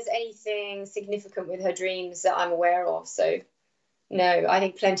don't think there's anything significant with her dreams that I'm aware of. So, no, I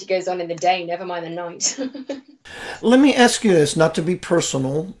think plenty goes on in the day, never mind the night. Let me ask you this, not to be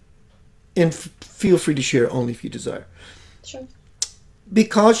personal, and feel free to share only if you desire. Sure.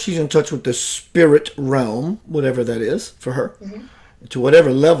 Because she's in touch with the spirit realm, whatever that is for her, Mm-hmm. to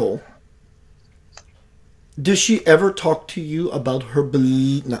whatever level, does she ever talk to you about her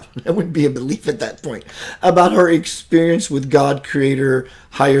belief? No, it wouldn't be a belief at that point. About her experience with God, Creator,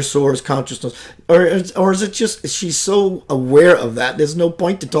 higher source, consciousness, or is it just she's so aware of that? There's no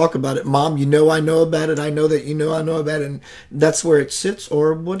point to talk about it, Mom. You know I know about it. I know that you know I know about it, and that's where it sits.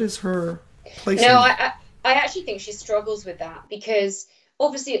 Or what is her place? No, I actually think she struggles with that because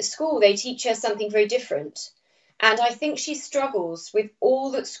obviously at school they teach her something very different. And I think she struggles with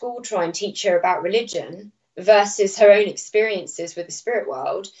all that school try and teach her about religion versus her own experiences with the spirit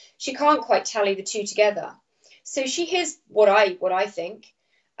world. She can't quite tally the two together. So she hears what I think,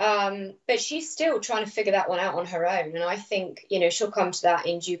 but she's still trying to figure that one out on her own. And I think, she'll come to that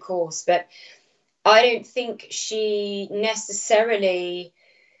in due course. But I don't think she necessarily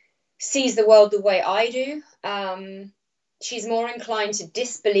sees the world the way I do. She's more inclined to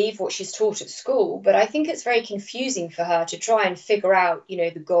disbelieve what she's taught at school, but I think it's very confusing for her to try and figure out,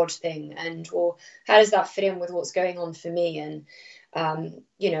 the God thing, or how does that fit in with what's going on for me? And, I'm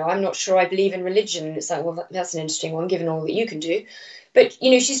not sure I believe in religion. And it's like, well, that's an interesting one, given all that you can do. But,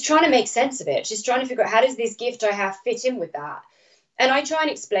 she's trying to make sense of it. She's trying to figure out, how does this gift I have fit in with that? And I try and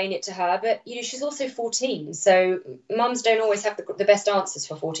explain it to her, but, she's also 14. So mums don't always have the best answers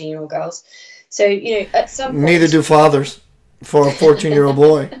for 14-year-old girls. So, at some point... Neither do fathers for a 14-year-old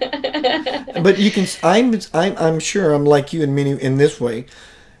boy. But you can, I'm sure I'm like you in many, in this way.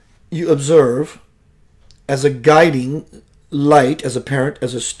 You observe as a guiding light, as a parent,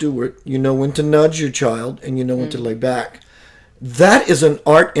 as a steward, you know when to nudge your child and you know when to lay back. That is an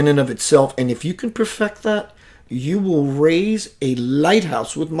art in and of itself. And if you can perfect that, you will raise a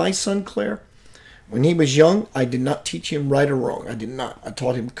lighthouse. With my son, Claire, when he was young, I did not teach him right or wrong. I did not. I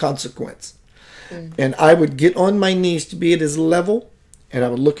taught him consequence. And I would get on my knees to be at his level, and I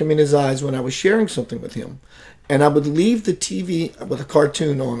would look him in his eyes when I was sharing something with him. And I would leave the TV with a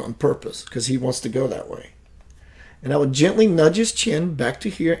cartoon on purpose, because he wants to go that way. And I would gently nudge his chin back to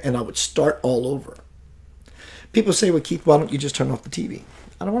here, and I would start all over. People say, well, Keith, why don't you just turn off the TV?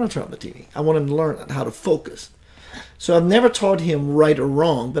 I don't want to turn off the TV. I want him to learn how to focus. So I've never taught him right or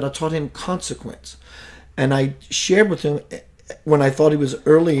wrong, but I taught him consequence. And I shared with him when I thought he was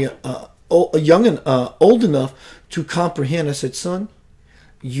young and old enough to comprehend. I said, son,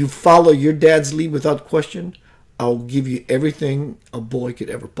 you follow your dad's lead without question, I'll give you everything a boy could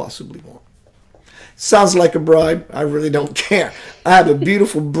ever possibly want. Sounds like a bribe. I really don't care. I have a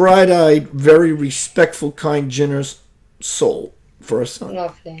beautiful, bright-eyed, very respectful, kind, generous soul for a son.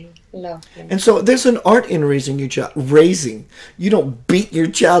 Lovely. And so there's an art in raising your child. Raising. You don't beat your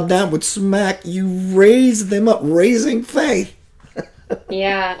child down with smack. You raise them up, raising faith.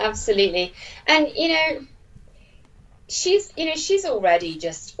 Yeah, absolutely. And she's already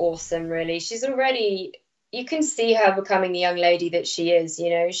just awesome, really. She's already, you can see her becoming the young lady that she is.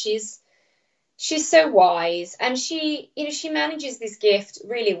 She's so wise, and she manages this gift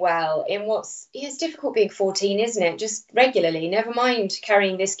really well in it's difficult being 14, isn't it? Just regularly, never mind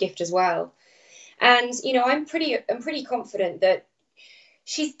carrying this gift as well. And I'm pretty confident that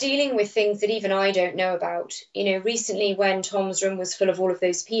she's dealing with things that even I don't know about. Recently when Tom's room was full of all of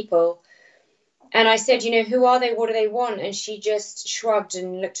those people, and I said, who are they? What do they want? And she just shrugged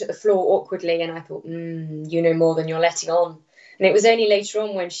and looked at the floor awkwardly. And I thought, you know more than you're letting on. And it was only later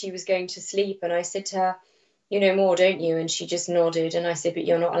on when she was going to sleep, and I said to her, you know more, don't you? And she just nodded. And I said, but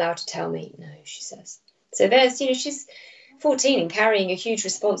you're not allowed to tell me. No, she says. So there's, she's 14 and carrying a huge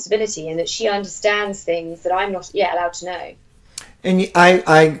responsibility, and that she understands things that I'm not yet allowed to know. And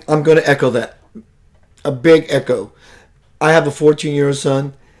I'm going to echo that. A big echo. I have a 14-year-old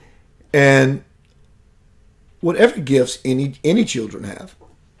son, and whatever gifts any children have,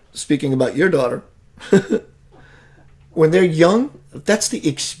 speaking about your daughter, when they're young, that's the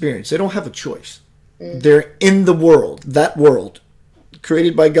experience. They don't have a choice. They're in the world, that world,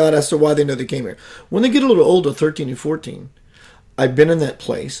 created by God as to why they know they came here. When they get a little older, 13 and 14, I've been in that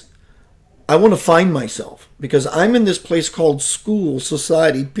place. I want to find myself, because I'm in this place called school,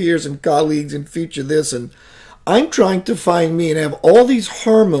 society, peers and colleagues and future this, and I'm trying to find me and have all these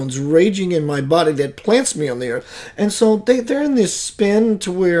hormones raging in my body that plants me on the earth. And so they're in this spin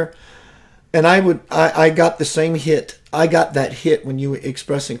to where, and I got the same hit. I got that hit when you were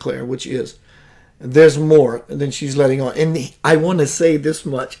expressing, Claire, which is, there's more than she's letting on. And I want to say this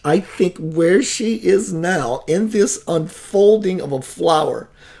much. I think where she is now in this unfolding of a flower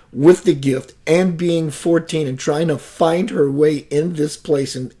with the gift and being 14 and trying to find her way in this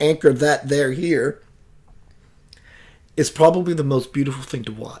place and anchor that there here is probably the most beautiful thing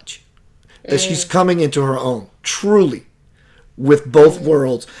to watch. That she's coming into her own, truly, with both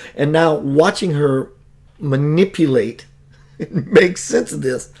worlds. And now watching her manipulate and make sense of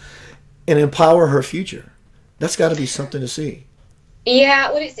this and empower her future. That's got to be something to see.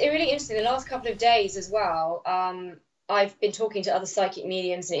 Yeah, well, it's really interesting. The last couple of days as well, I've been talking to other psychic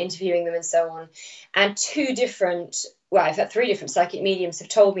mediums and interviewing them and so on. And I've had 3 different psychic mediums have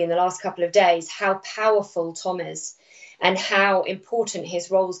told me in the last couple of days how powerful Tom is and how important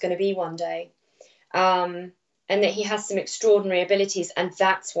his role is going to be one day. And that he has some extraordinary abilities. And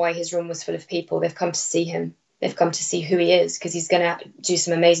that's why his room was full of people. They've come to see him. They've come to see who he is, because he's going to do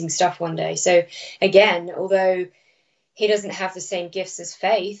some amazing stuff one day. So again, although he doesn't have the same gifts as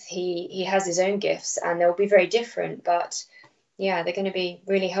Faith, he has his own gifts, and they'll be very different. But yeah, they're going to be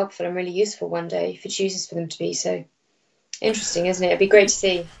really helpful and really useful one day if he chooses for them to be. So interesting, isn't it? It'd be great to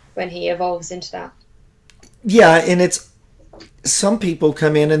see when he evolves into that. Yeah, and it's, some people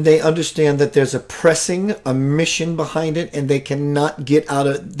come in and they understand that there's a mission behind it, and they cannot get out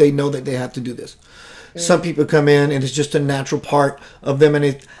of, they know that they have to do this. Some people come in and it's just a natural part of them,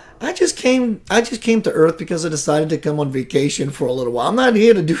 and I just came to Earth because I decided to come on vacation for a little while. I'm not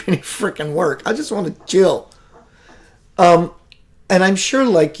here to do any freaking work. I just want to chill. And I'm sure,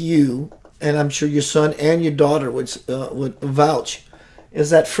 like you, and I'm sure your son and your daughter would vouch, is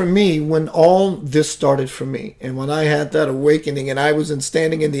that for me, when all this started for me, and when I had that awakening and I was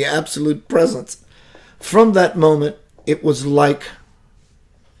standing in the absolute presence, from that moment, it was like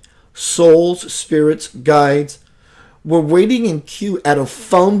souls, spirits, guides were waiting in queue at a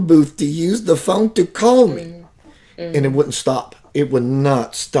phone booth to use the phone to call me. And it wouldn't stop. It would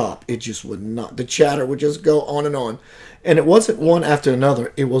not stop. It just would not. The chatter would just go on and on. And it wasn't one after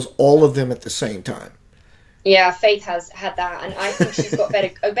another. It was all of them at the same time. Yeah, Faith has had that, and I think she's got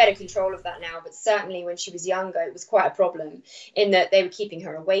better control of that now. But certainly when she was younger, it was quite a problem in that they were keeping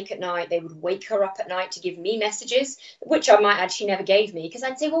her awake at night. They would wake her up at night to give me messages, which I might add she never gave me, because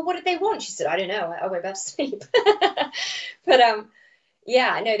I'd say, well, what did they want? She said, I don't know. I went back to sleep. But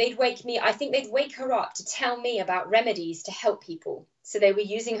yeah, no, they'd wake me. I think they'd wake her up to tell me about remedies to help people. So they were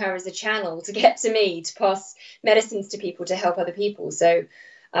using her as a channel to get to me, to pass medicines to people to help other people. So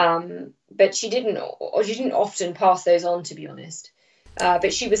but she didn't often pass those on, to be honest.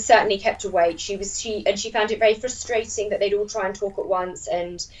 But she was certainly kept awake. She found it very frustrating that they'd all try and talk at once,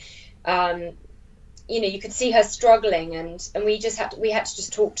 and you could see her struggling, and we had to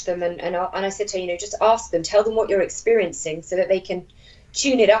just talk to them, and I said to her, just ask them, tell them what you're experiencing, so that they can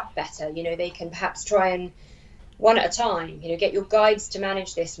tune it up better. They can perhaps try and, one at a time, get your guides to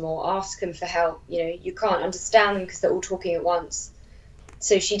manage this more. Ask them for help. You can't understand them because they're all talking at once.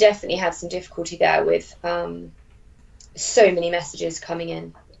 So she definitely had some difficulty there with so many messages coming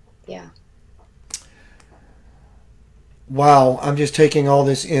in. Yeah. Wow, I'm just taking all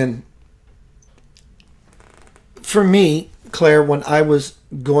this in. For me, Claire, when I was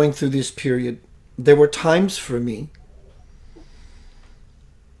going through this period, there were times for me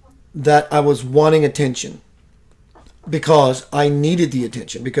that I was wanting attention because I needed the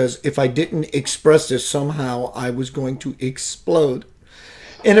attention. Because if I didn't express this, somehow I was going to explode.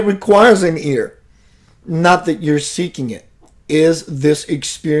 And it requires an ear. Not that you're seeking it. Is this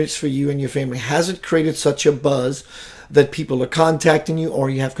experience for you and your family? Has it created such a buzz that people are contacting you,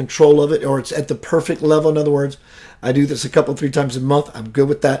 or you have control of it, or it's at the perfect level? In other words, I do this 2-3 times a month. I'm good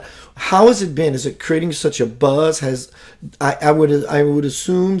with that. How has it been? Is it creating such a buzz? I would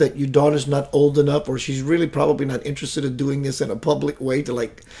assume that your daughter's not old enough, or she's really probably not interested in doing this in a public way to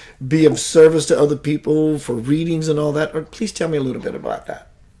be of service to other people for readings and all that. Or please tell me a little bit about that.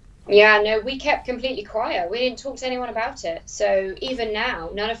 Yeah, no, we kept completely quiet. We didn't talk to anyone about it. So even now,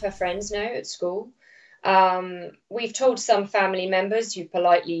 none of her friends know at school. We've told some family members who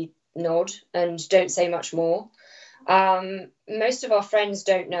politely nod and don't say much more. Most of our friends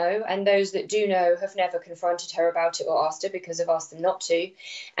don't know, and those that do know have never confronted her about it or asked her, because I've asked them not to.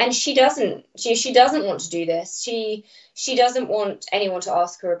 And she doesn't want to do this. She doesn't want anyone to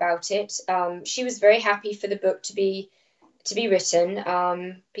ask her about it. She was very happy for the book to be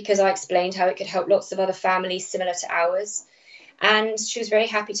written, because I explained how it could help lots of other families similar to ours. And she was very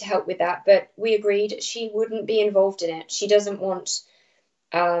happy to help with that. But we agreed she wouldn't be involved in it. She doesn't want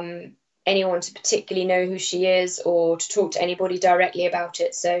anyone to particularly know who she is or to talk to anybody directly about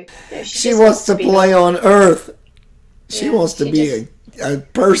it. So she wants to play on Earth. She wants to be a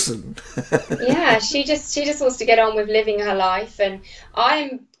person. Yeah, she just wants to get on with living her life. And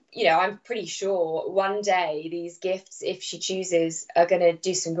I'm pretty sure one day these gifts, if she chooses, are going to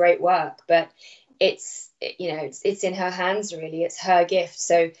do some great work. But it's in her hands, really. It's her gift.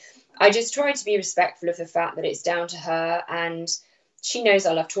 So I just try to be respectful of the fact that it's down to her. And she knows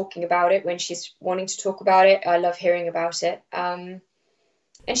I love talking about it when she's wanting to talk about it. I love hearing about it.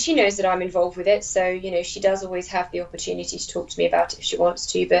 And she knows that I'm involved with it. So, she does always have the opportunity to talk to me about it if she wants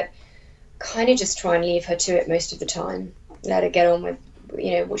to, but kind of just try and leave her to it most of the time. Let her get on with,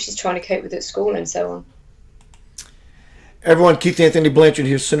 what she's trying to cope with at school and so on. Everyone, Keith Anthony Blanchard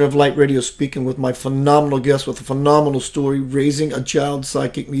here, Center of Light Radio, speaking with my phenomenal guest with a phenomenal story, Raising a Child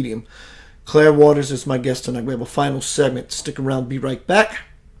Psychic Medium. Claire Waters is my guest tonight. We have a final segment. Stick around, be right back.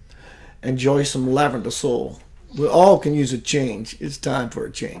 Enjoy some Lavender Soul. We all can use a change. It's time for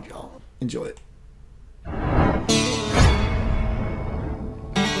a change, y'all. Enjoy it.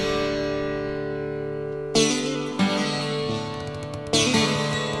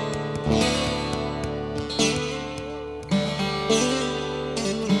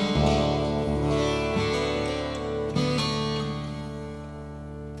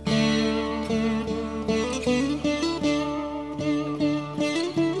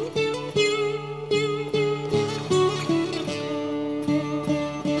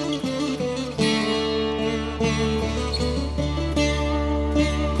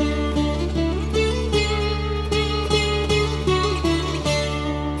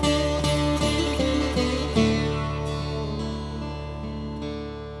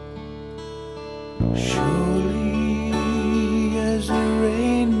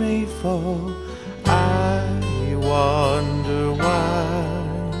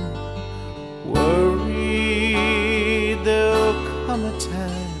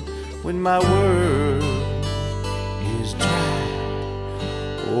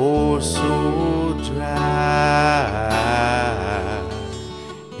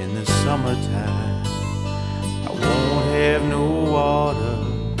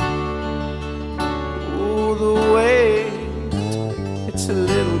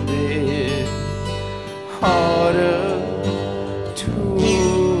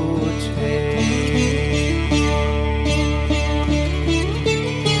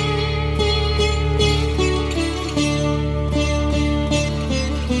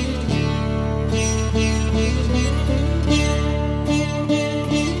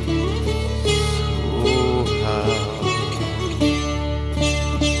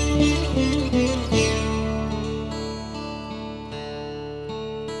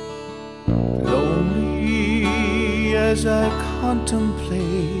 As I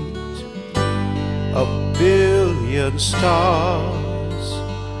contemplate a billion stars,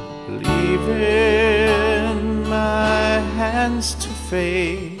 leaving my hands to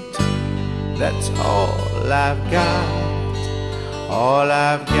fate. That's all I've got, all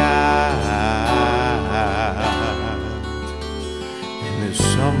I've got. In the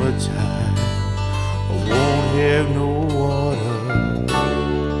summertime, I won't have no water.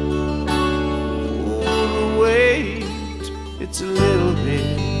 It's a little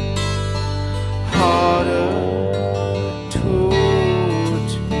bit harder to take.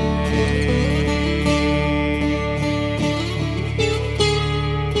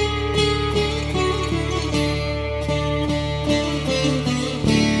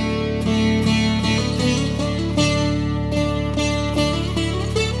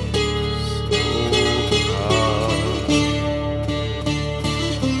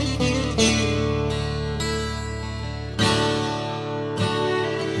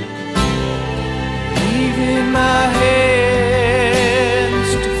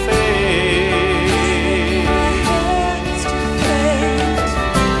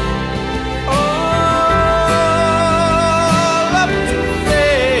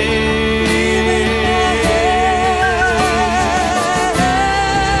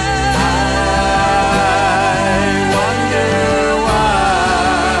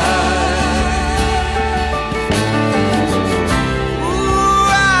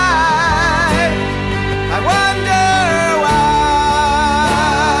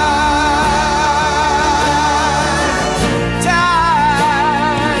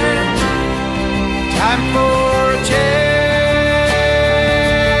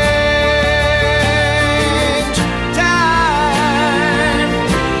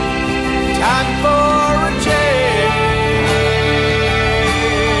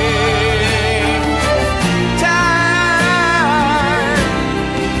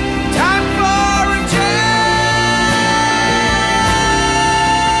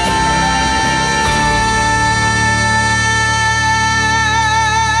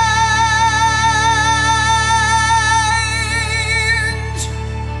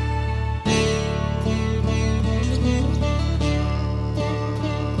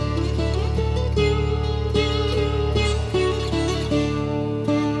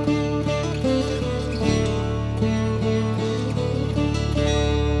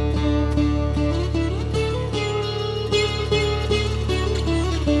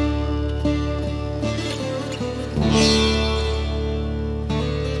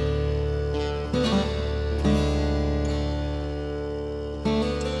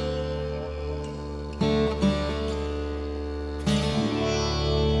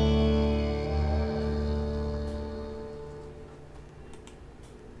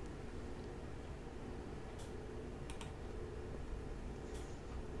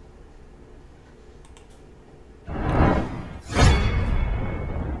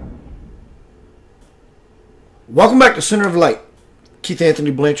 Welcome back to Center of Light. Keith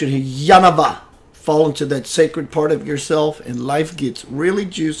Anthony Blanchard here. Yanava. Fall into that sacred part of yourself and life gets really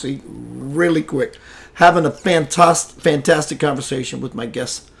juicy really quick. Having a fantastic conversation with my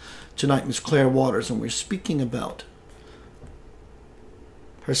guest tonight, Miss Claire Waters, and we're speaking about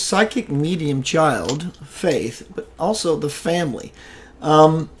her psychic medium child, Faith, but also the family.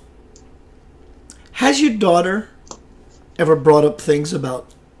 Has your daughter ever brought up things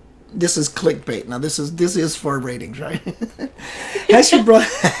about, this is clickbait, now this is for ratings, right? Has she brought,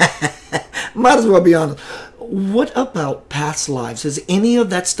 might as well be honest, what about past lives? Has any of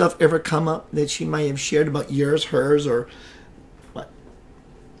that stuff ever come up that she might have shared about yours, hers, or what?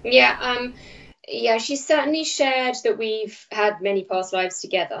 Yeah, she certainly shared that we've had many past lives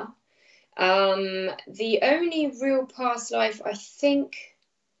together. The only real past life I think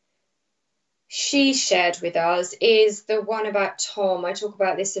she shared with us is the one about Tom. I talk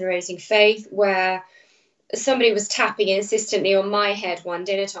about this in Raising Faith, where somebody was tapping insistently on my head one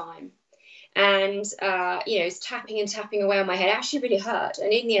dinner time. And, it's tapping and tapping away on my head. It actually really hurt.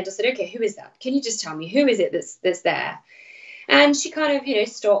 And in the end, I said, okay, who is that? Can you just tell me, who is it that's there? And she kind of,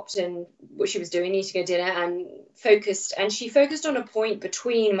 stopped and what she was doing, eating her dinner, and focused. And she focused on a point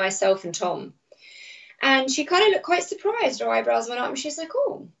between myself and Tom. And she kind of looked quite surprised. Her eyebrows went up and she's like,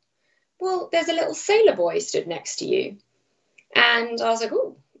 oh, well, there's a little sailor boy stood next to you. And I was like,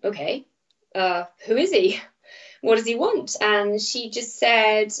 oh, okay. Who is he? What does he want? And she just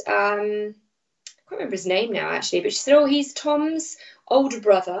said, I can't remember his name now, actually, but she said, oh, he's Tom's older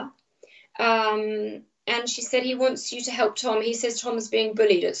brother. And she said, he wants you to help Tom. He says Tom's being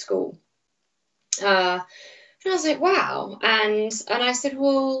bullied at school. And I was like, wow. And I said,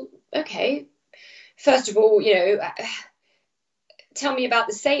 well, okay. First of all, tell me about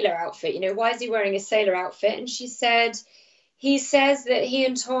the sailor outfit. Why is he wearing a sailor outfit? And she said, he says that he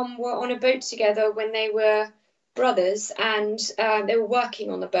and Tom were on a boat together when they were brothers, and they were working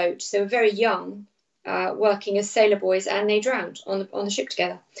on the boat. So very young, working as sailor boys, and they drowned on the ship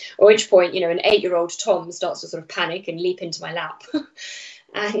together. At which point, an 8-year-old Tom starts to sort of panic and leap into my lap,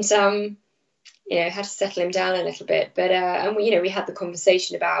 and had to settle him down a little bit. But and we had the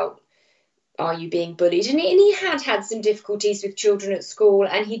conversation about, are you being bullied? And he had some difficulties with children at school,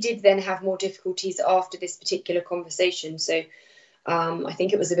 and he did then have more difficulties after this particular conversation. So I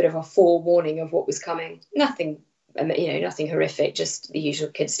think it was a bit of a forewarning of what was coming. Nothing horrific, just the usual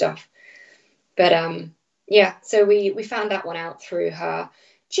kid stuff. But so we found that one out through her.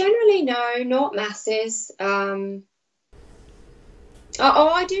 Generally, no, not masses. I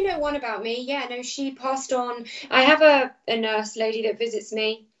do know one about me. Yeah, no, she passed on. I have a nurse lady that visits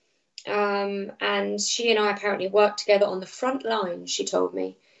me. And she and I apparently worked together on the front line, she told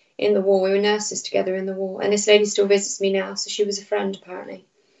me, in the war. We were nurses together in the war. And this lady still visits me now, so she was a friend, apparently.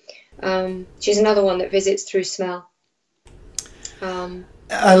 She's another one that visits through smell.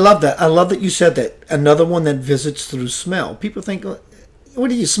 I love that. I love that you said that. Another one that visits through smell. People think, what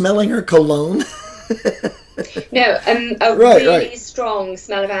are you, smelling her cologne? No, a really strong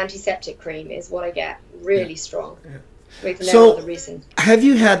smell of antiseptic cream is what I get. Really strong. Yeah. With no other reason. Have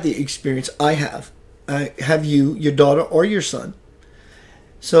you had the experience? I have. Have you, your daughter or your son?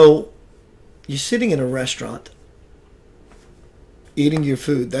 So you're sitting in a restaurant eating your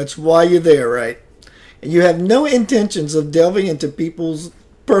food. That's why you're there, right? And you have no intentions of delving into people's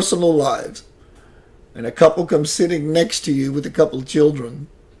personal lives. And a couple comes sitting next to you with a couple of children.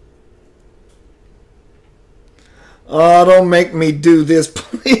 Oh, don't make me do this,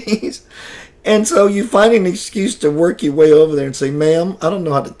 please. And so you find an excuse to work your way over there and say, ma'am, I don't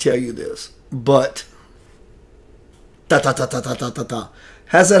know how to tell you this, but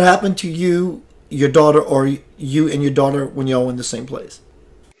Has that happened to you, your daughter, or you and your daughter when y'all in the same place?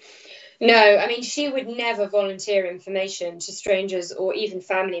 No, I mean, she would never volunteer information to strangers or even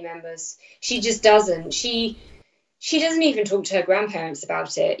family members. She just doesn't. She doesn't even talk to her grandparents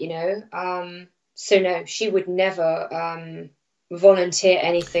about it, So no, she would never volunteer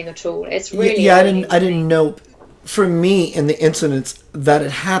anything at all. It's really I didn't know. For me, in the incidents that it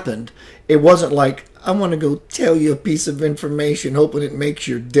happened, it wasn't like, I want to go tell you a piece of information hoping it makes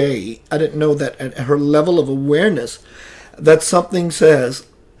your day. I didn't know that at her level of awareness that something says,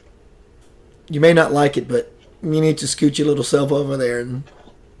 you may not like it, but you need to scoot your little self over there and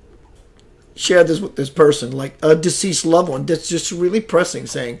share this with this person, like a deceased loved one that's just really pressing,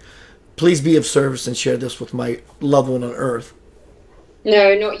 saying, please be of service and share this with my loved one on earth.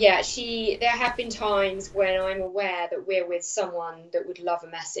 No, not yet. There have been times when I'm aware that we're with someone that would love a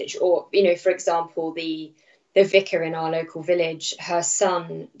message, or, for example, the vicar in our local village, her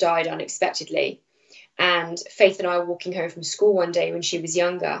son died unexpectedly, and Faith and I were walking home from school one day when she was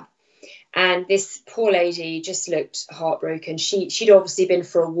younger, And this poor lady just looked heartbroken. She'd obviously been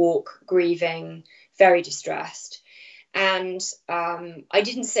for a walk, grieving, very distressed. And I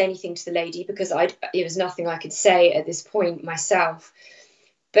didn't say anything to the lady because there was nothing I could say at this point myself.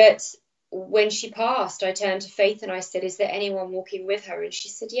 But when she passed, I turned to Faith and I said, "Is there anyone walking with her?" And she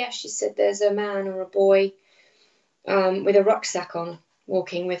said, "Yes." She said, "There's a man or a boy with a rucksack on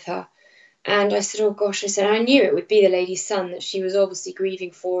walking with her." And I said, "Oh gosh," I said, I knew it would be the lady's son that she was obviously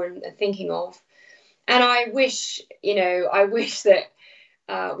grieving for and thinking of. And I wish that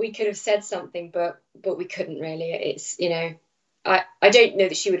we could have said something, but we couldn't really. It's, I don't know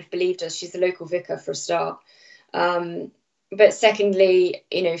that she would have believed us. She's the local vicar for a start. But secondly,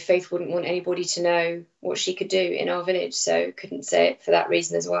 Faith wouldn't want anybody to know what she could do in our village, so couldn't say it for that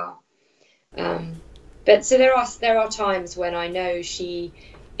reason as well. But so there are times when I know she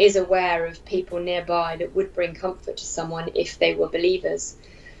is aware of people nearby that would bring comfort to someone if they were believers.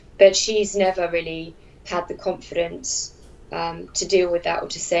 But she's never really had the confidence to deal with that or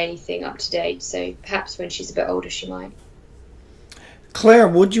to say anything up to date. So perhaps when she's a bit older, she might. Claire,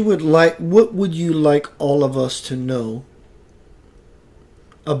 what would you like all of us to know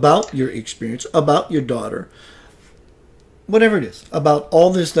about your experience, about your daughter, whatever it is, about all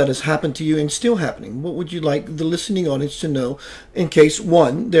this that has happened to you and still happening? What would you like the listening audience to know in case,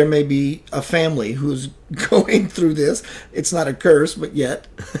 one, there may be a family who's going through this? It's not a curse, but yet.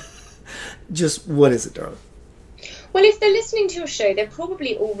 Just what is it, darling? Well, if they're listening to your show, they're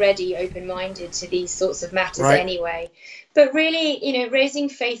probably already open-minded to these sorts of matters anyway. But really, Raising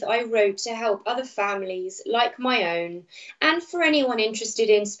Faith, I wrote to help other families like my own, and for anyone interested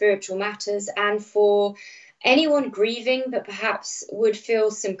in spiritual matters, and for anyone grieving but perhaps would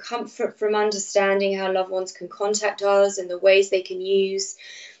feel some comfort from understanding how loved ones can contact us and the ways they can use,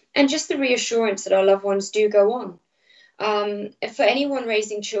 and just the reassurance that our loved ones do go on. For anyone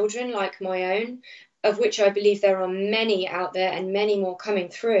raising children like my own, of which I believe there are many out there and many more coming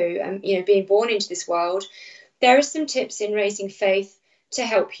through, and being born into this world, there are some tips in Raising Faith to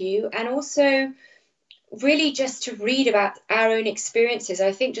help you, and also really just to read about our own experiences.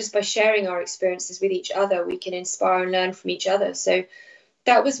 I think just by sharing our experiences with each other, we can inspire and learn from each other. So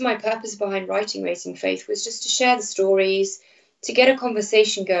that was my purpose behind writing Raising Faith, was just to share the stories, to get a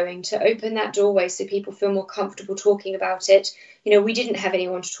conversation going, to open that doorway so people feel more comfortable talking about it. We didn't have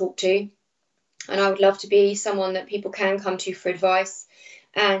anyone to talk to, and I would love to be someone that people can come to for advice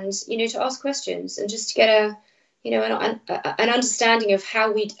and, to ask questions and just to get an understanding of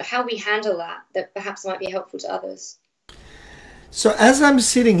how we handle that perhaps might be helpful to others. So as I'm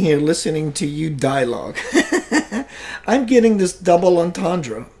sitting here listening to you dialogue, I'm getting this double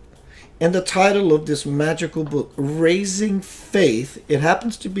entendre. And the title of this magical book, Raising Faith, it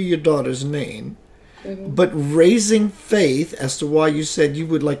happens to be your daughter's name, but Raising Faith, as to why you said you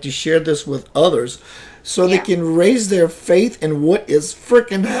would like to share this with others so they can raise their faith in what is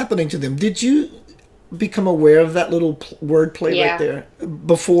frickin' happening to them. Did you become aware of that little wordplay right there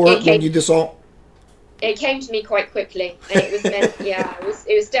before when you just all... It came to me quite quickly, and it was meant,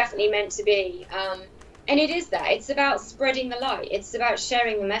 it was definitely meant to be. And it is that. It's about spreading the light. It's about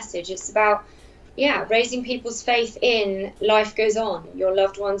sharing the message. It's about, raising people's faith in life goes on. Your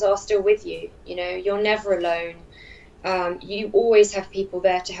loved ones are still with you. You're never alone. You always have people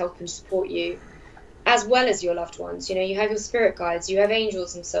there to help and support you, as well as your loved ones. You have your spirit guides, you have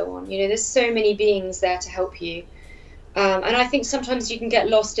angels and so on. There's so many beings there to help you. And I think sometimes you can get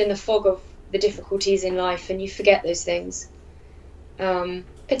lost in the fog of the difficulties in life and you forget those things.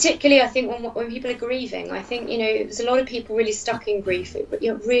 Particularly, I think, when people are grieving. I think, there's a lot of people really stuck in grief.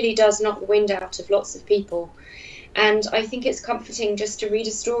 It really does knock the wind out of lots of people. And I think it's comforting just to read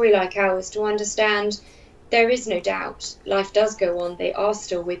a story like ours, to understand there is no doubt. Life does go on. They are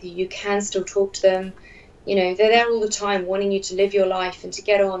still with you. You can still talk to them. They're there all the time, wanting you to live your life and to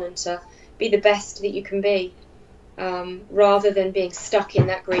get on and to be the best that you can be, rather than being stuck in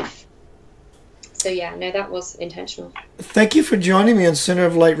that grief. So that was intentional. Thank you for joining me on Center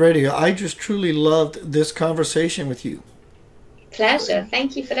of Light Radio. I just truly loved this conversation with you. Pleasure.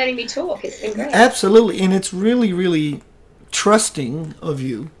 Thank you for letting me talk. It's been great. Absolutely. And it's really, really trusting of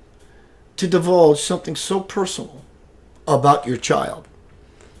you to divulge something so personal about your child.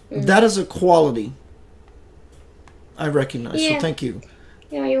 That is a quality I recognize. So thank you.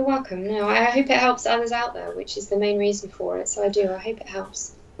 Yeah, you're welcome. No, I hope it helps others out there, which is the main reason for it. So I hope it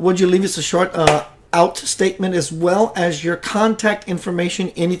helps. Would you leave us a short out statement as well as your contact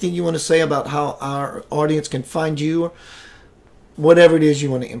information, anything you want to say about how our audience can find you, or whatever it is you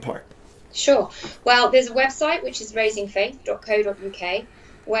want to impart? Sure. Well, there's a website, which is raisingfaith.co.uk,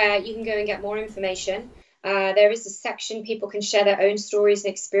 where you can go and get more information. There is a section people can share their own stories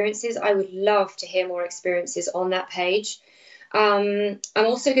and experiences. I would love to hear more experiences on that page. I'm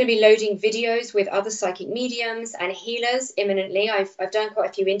also going to be loading videos with other psychic mediums and healers imminently. I've done quite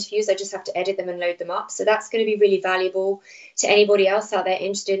a few interviews. I just have to edit them and load them up. So that's going to be really valuable to anybody else out there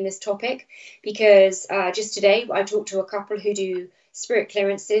interested in this topic, because just today I talked to a couple who do spirit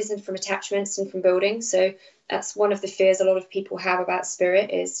clearances and from attachments and from buildings. So that's one of the fears a lot of people have about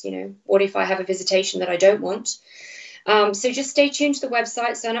spirit is, you know, what if I have a visitation that I don't want? So just stay tuned to the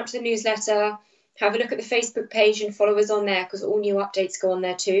website, sign up to the newsletter, have a look at the Facebook page and follow us on there, because all new updates go on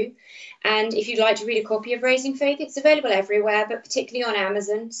there too. And if you'd like to read a copy of Raising Faith, it's available everywhere, but particularly on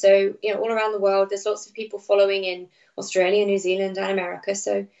Amazon. So, you know, all around the world, there's lots of people following in Australia, New Zealand and America.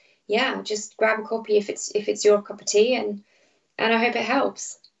 So yeah, just grab a copy if it's your cup of tea, and I hope it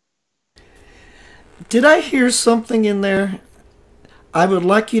helps. Did I hear something in there? I would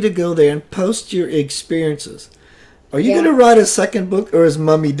like you to go there and post your experiences. Are you going to write a second book, or is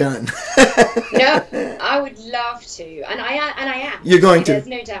Mummy done? No, I would love to, and I am. You're going to. There's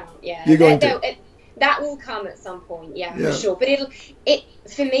no doubt. Yeah, you're going to. That will come at some point. Yeah, for sure. But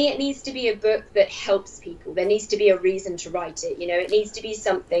for me, it needs to be a book that helps people. There needs to be a reason to write it. You know, it needs to be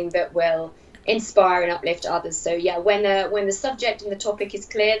something that will inspire and uplift others. So yeah, when the subject and the topic is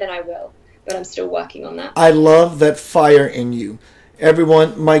clear, then I will. But I'm still working on that. I love that fire in you.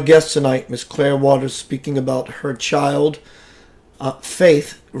 Everyone, my guest tonight, Miss Claire Waters, speaking about her child,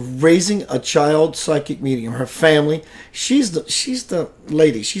 Faith, raising a child psychic medium, her family. She's the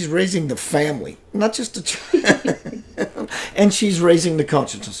lady. She's raising the family, not just a child. And she's raising the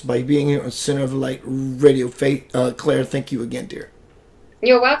consciousness by being here on Center of the Light Radio. Faith, Claire, thank you again, dear.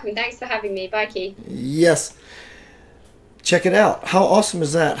 You're welcome. Thanks for having me. Bye, Key. Yes. Check it out. How awesome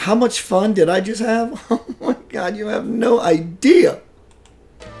is that? How much fun did I just have? Oh my God, you have no idea.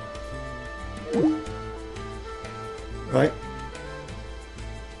 Right?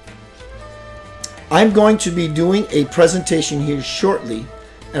 I'm going to be doing a presentation here shortly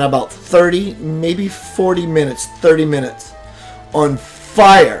in about 30, maybe 40 minutes, 30 minutes on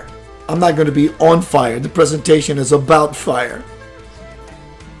fire. I'm not going to be on fire. The presentation is about fire.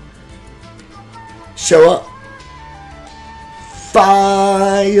 Show up.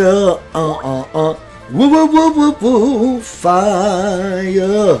 Fire. Woo, woo, woo, woo, woo.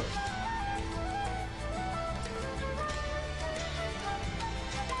 Fire.